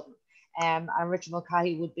near Dublin. And Richard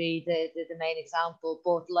Mulcahy would be the main example,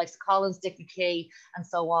 but the likes of Collins, Dick McKee and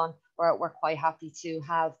so on, we're quite happy to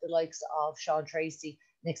have the likes of Seán Treacy,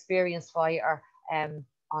 an experienced fighter,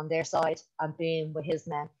 on their side and being with his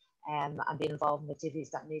men and being involved in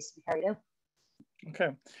activities that needs to be carried out.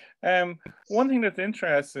 Okay. One thing that's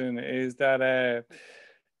interesting is that,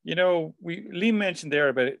 you know, Liam mentioned there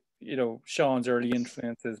about, you know, Seán's early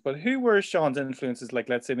influences, but who were Seán's influences, like,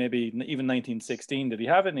 let's say maybe even 1916? Did he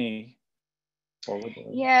have any?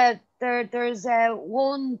 Yeah, there's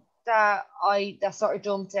one that sort of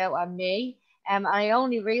jumped out at me, and I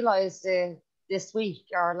only realised this week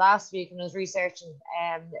or last week when I was researching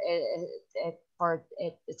for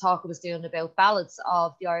the talk I was doing about ballads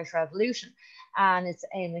of the Irish Revolution, and it's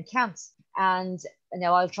Eamon Kent. And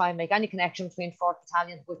now I'll try and make any connection between 4th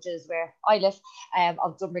Battalion, which is where I live,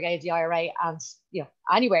 of Dublin Brigade, the IRA, and you know,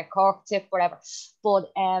 anywhere, Cork, Tip, whatever.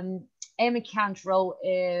 But Eamon Kent wrote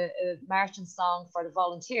a marching song for the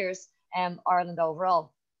volunteers, Ireland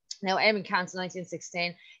overall. Now, Eamon Kent in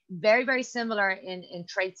 1916, very, very similar in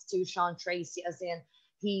traits to Seán Treacy, as in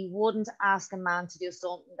he wouldn't ask a man to do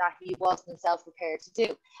something that he wasn't himself prepared to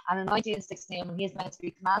do. And in 1916, when he's meant to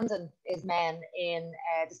be commanding his men in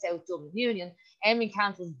the South Dublin Union, Eamon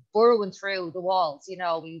Kent was burrowing through the walls. You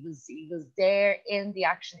know, he was there in the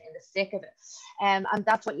action, in the thick of it. And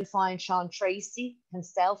that's what you find Seán Treacy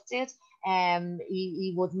himself did.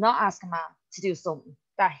 He would not ask a man to do something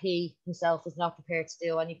that he himself was not prepared to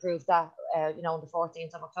do, and he proved that, you know, on the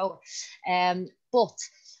 14th of October. But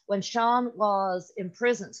when Seán was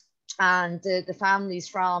imprisoned, and the families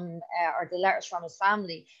from, or the letters from his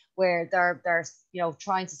family, where they're you know,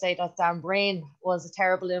 trying to say that Dan Brain was a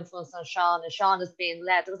terrible influence on Seán, and Seán is being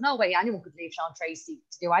led. There was no way anyone could leave Seán Treacy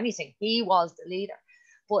to do anything. He was the leader.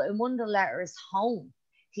 But in one of the letters home,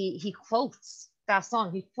 he quotes that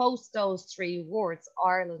song. He quotes those 3 words,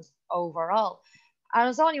 Ireland overall. And it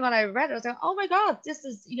was only when I read it, I was like, oh my God,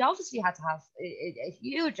 he obviously had to have a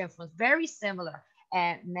huge influence, very similar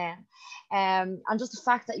men. And just the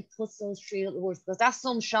fact that he puts those 3 little words, because that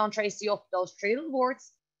sums Seán Treacy up, those 3 little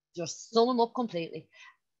words, just sum him up completely.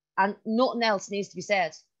 And nothing else needs to be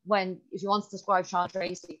said if you want to describe Seán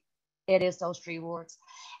Treacy, it is those 3 words.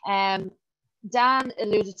 Dan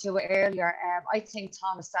alluded to it earlier. I think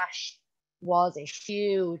Thomas Ashe was a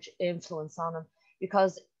huge influence on him,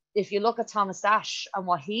 because if you look at Thomas Ashe and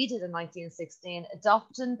what he did in 1916,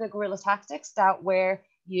 adopting the guerrilla tactics that were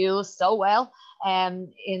used so well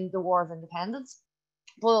in the War of Independence.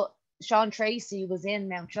 But Seán Treacy was in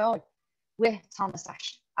Mountjoy with Thomas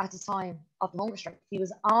Ashe at the time of the hunger strike. He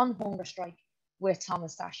was on hunger strike with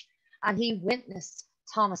Thomas Ashe, and he witnessed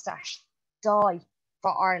Thomas Ashe die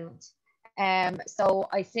for Ireland. So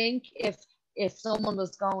I think if someone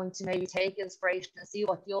was going to maybe take inspiration and see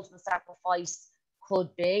what the ultimate sacrifice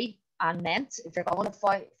could be and meant, if you're going to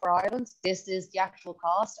fight for Ireland, this is the actual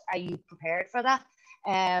cost. Are you prepared for that?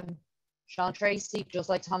 Seán Treacy, just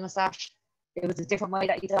like Thomas Ashe, it was a different way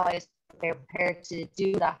that he died, but they were prepared to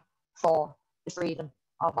do that for the freedom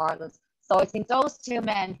of Ireland. So I think those 2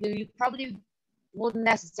 men, who you probably wouldn't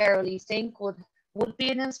necessarily think would be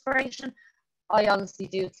an inspiration, I honestly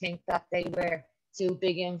do think that they were 2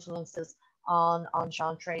 big influences on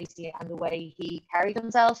Seán Treacy and the way he carried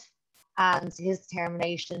himself and his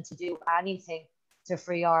determination to do anything to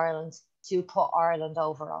free Ireland, to put Ireland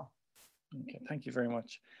overall. Okay, thank you very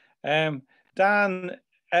much. Dan,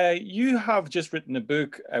 you have just written a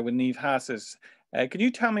book with Niamh Hassett. Can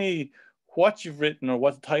you tell me what you've written, or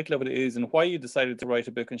what the title of it is, and why you decided to write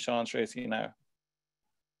a book on Seán Treacy now?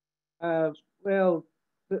 Well,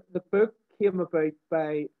 the book came about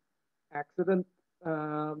by accident,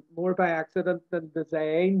 more by accident than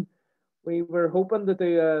design. We were hoping to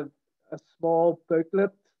do a small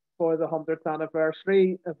booklet for the 100th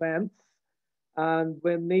anniversary events, and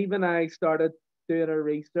when Niamh and I started doing our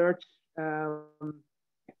research,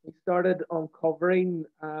 we started uncovering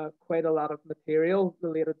quite a lot of material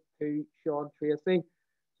related to Seán Treacy.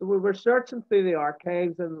 So we were searching through the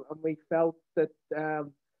archives, and we felt that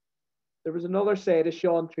there was another side of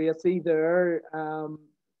Seán Treacy there.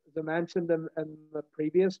 As I mentioned in the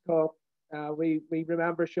previous talk, we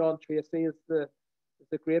remember Seán Treacy as the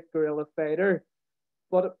great guerrilla fighter,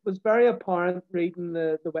 but it was very apparent reading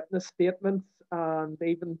the witness statements and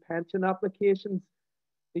even pension applications,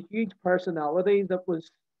 the huge personality that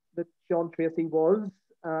Seán Treacy was,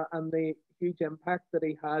 and the huge impact that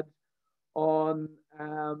he had on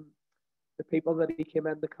the people that he came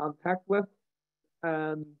into contact with.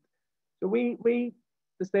 And so we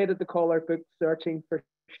decided to call our book Searching for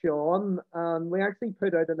Seán, and we actually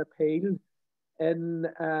put out an appeal in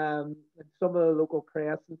some of the local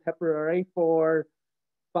press in Tipperary for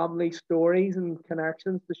family stories and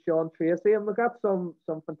connections to Seán Treacy, and we got some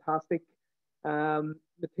fantastic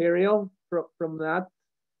material from that.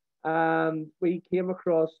 And we came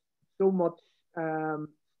across so much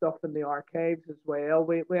stuff in the archives as well.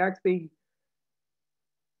 We actually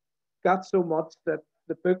got so much that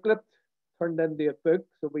the booklet turned into a book,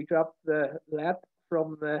 so we dropped the let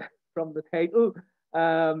from the title.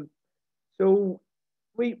 So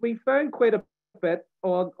we found quite a bit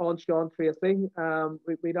on Seán Treacy.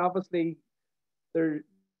 We'd obviously,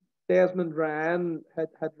 Desmond Ryan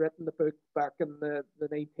had written the book back in the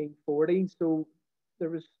 1940s, so there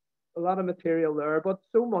was a lot of material there, but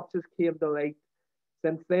so much has came to light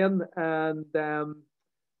since then. And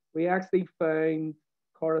we actually found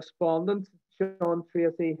correspondence Seán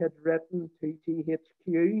Treacy had written to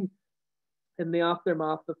GHQ in the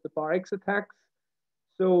aftermath of the barracks attacks.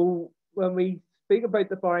 So when we speak about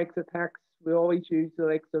the barracks attacks, we always use the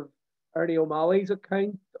likes of Ernie O'Malley's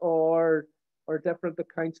account or different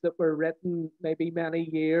accounts that were written maybe many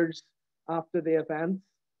years after the events.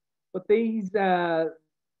 But these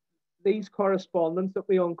correspondence that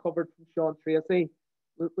we uncovered from Seán Treacy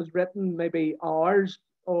was written maybe hours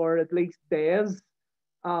or at least days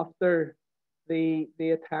after the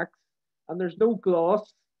attacks, and there's no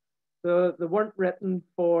gloss. They weren't written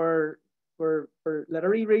for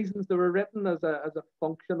literary reasons. They were written as a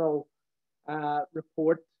functional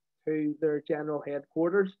report to their general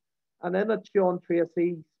headquarters. And then that Seán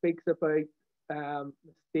Treacy speaks about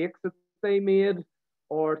mistakes that they made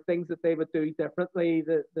or things that they would do differently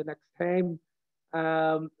the next time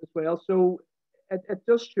as well. So it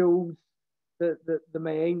just shows the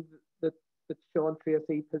mind that Seán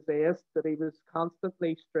Treacy possessed, that he was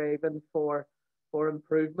constantly striving for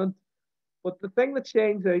improvement. But the thing that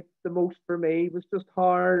stands out the most for me was just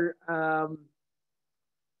how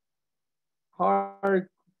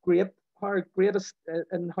great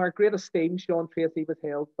esteem Seán Treacy was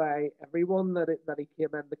held by everyone that he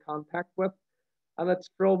came into contact with. And it's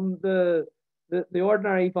from the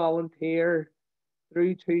ordinary volunteer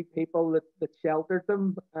through to people that sheltered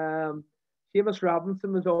them. Seamus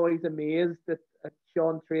Robinson was always amazed at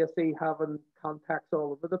Seán Treacy having contacts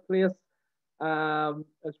all over the place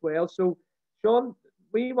as well. So Seán,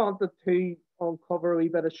 we wanted to uncover a wee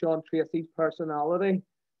bit of Seán Treacy's personality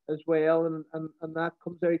as well, and that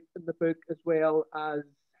comes out in the book, as well as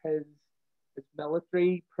his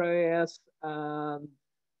military prowess, and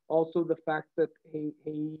also the fact that he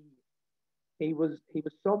was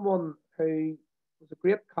someone who was a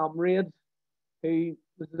great comrade, who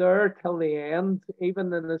was there till the end,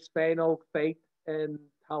 even in his final fight in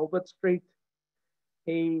Talbot Street.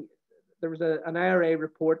 There was an IRA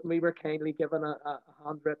report, and we were kindly given a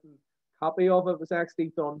handwritten copy of it. It was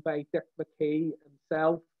actually done by Dick McKee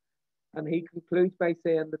himself, and he concludes by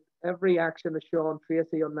saying that every action of Seán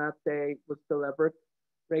Treacy on that day was deliberate,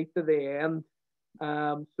 right to the end.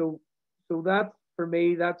 So that, for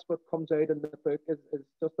me, that's what comes out in the book, is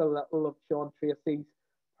just a little of Seán Treacy's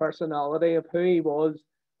personality, of who he was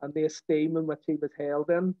and the esteem in which he was held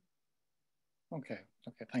in. Okay,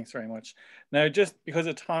 thanks very much. Now, just because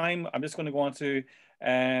of time, I'm just going to go on to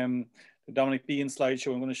the Dominic Behan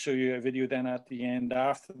slideshow. I'm going to show you a video then at the end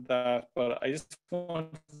after that, but I just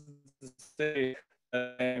want to say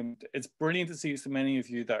it's brilliant to see so many of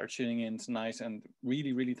you that are tuning in tonight, and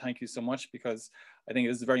really, really thank you so much, because I think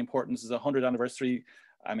this is very important. This is a 100th anniversary.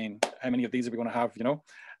 I mean, how many of these are we going to have, you know?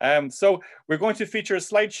 So we're going to feature a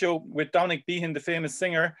slideshow with Dominic Behan, the famous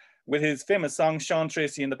singer, with his famous song, Seán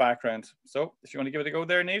Treacy, in the background. So if you want to give it a go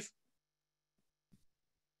there, Niamh.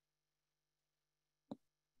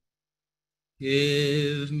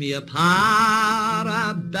 Give me a parabellum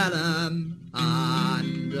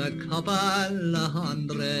and a couple of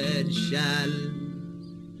 100 shell.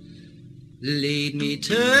 Lead me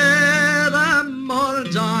to the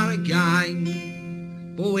murder gang,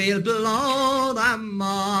 but we'll blow them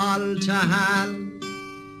all to hell.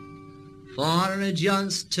 For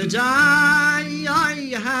just to die, I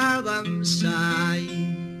hear them say,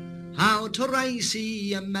 how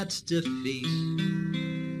Treacy met defeat.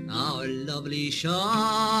 Our lovely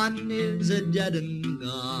Seán is dead and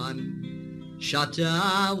gone, shot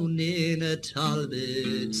down in a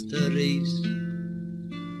Talbot Street.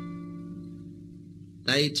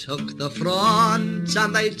 They took the front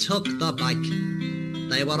and they took the back,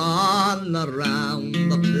 they were all around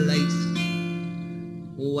the place,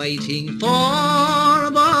 waiting for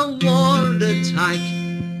the word attack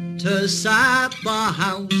to set the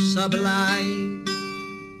house ablaze.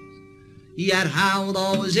 Yet how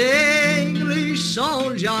those English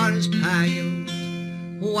soldiers pale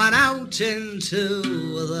went out into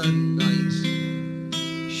the night.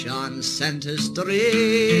 Seán sent a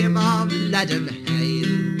stream of leaden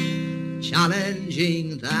hail,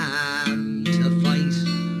 challenging them to fight.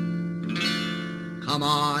 Come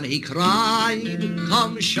on, he cried,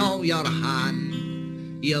 come show your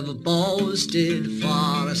hand, you've boasted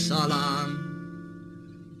for so long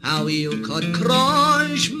how you could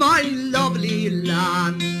crush my lovely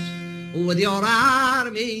land with your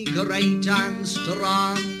army great and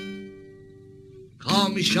strong.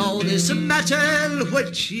 Come show this metal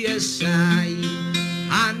which you say,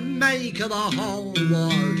 and make the whole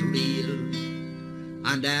world reel,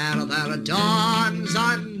 and ere there dawns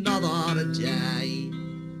another day,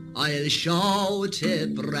 I'll show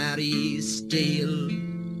Tipperary steel.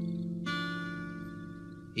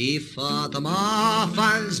 He fought them off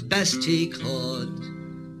as best he could,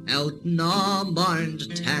 outnumbered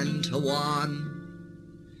 10-1.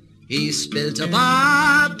 He spilt a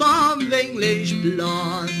bath of English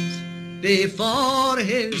blood before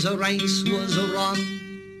his race was run.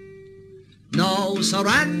 No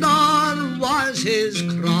surrender was his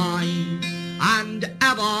cry, and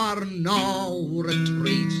ever no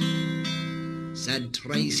retreat. Said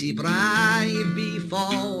Treacy brave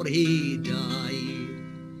before he died,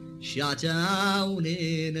 shot down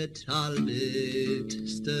in a Talbot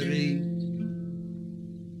Street.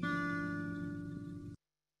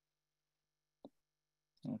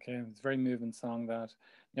 Okay, it's a very moving song, that.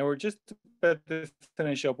 Now we're just about to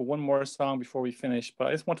finish up with one more song before we finish, but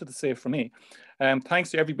I just wanted to say for me, thanks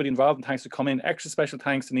to everybody involved and thanks for coming. Extra special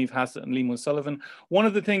thanks to Niamh Hassett and Liam O'Sullivan. One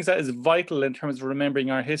of the things that is vital in terms of remembering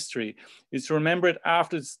our history is to remember it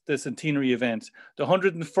after the Centenary event. The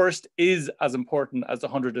 101st is as important as the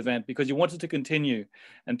 100th event because you want it to continue.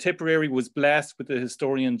 And Tipperary was blessed with the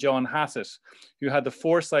historian John Hassett, who had the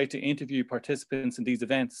foresight to interview participants in these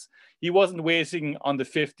events. He wasn't waiting on the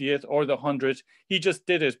 50th or the 100th. He just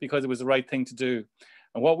did it because it was the right thing to do.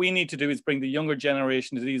 And what we need to do is bring the younger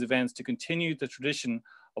generation to these events to continue the tradition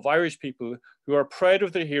of Irish people who are proud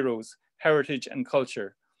of their heroes, heritage and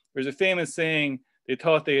culture. There's a famous saying, they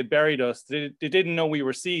thought they had buried us. They didn't know we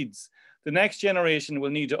were seeds. The next generation will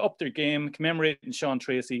need to up their game, commemorating Seán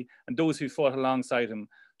Treacy and those who fought alongside him.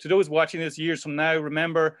 To those watching this years from now,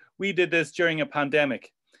 remember, we did this during a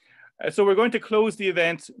pandemic. So we're going to close the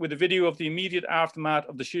event with a video of the immediate aftermath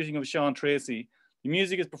of the shooting of Seán Treacy. The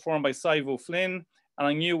music is performed by Sivo Flynn, and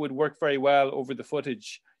I knew it would work very well over the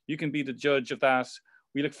footage. You can be the judge of that.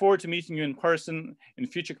 We look forward to meeting you in person in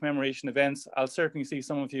future commemoration events. I'll certainly see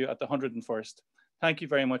some of you at the 101st. Thank you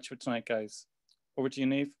very much for tonight, guys. Over to you,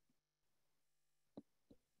 Niamh.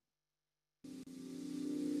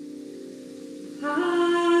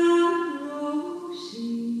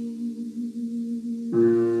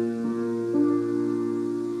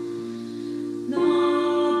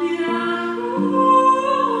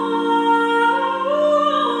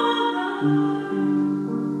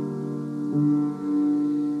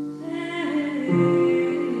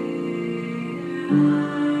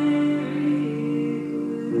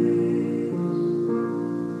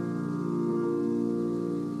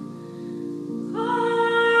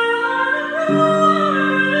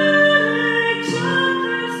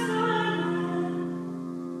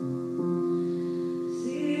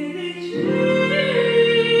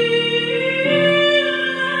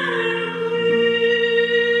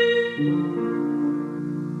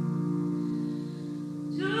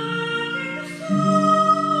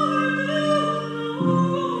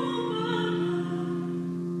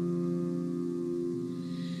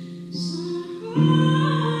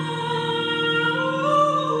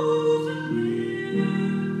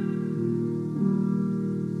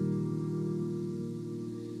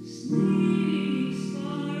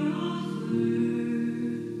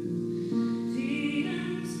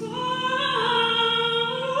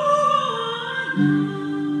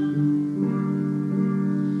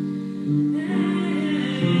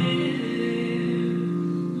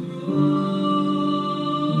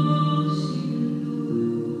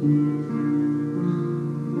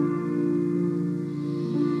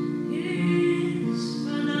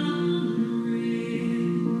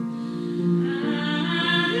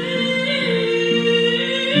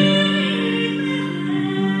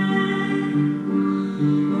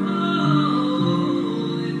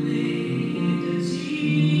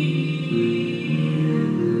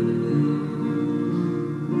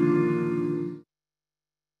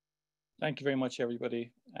 Thank you very much,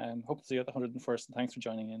 everybody. Hope to see you at the 101st, and thanks for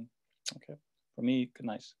joining in. Okay, for me, good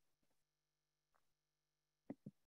night.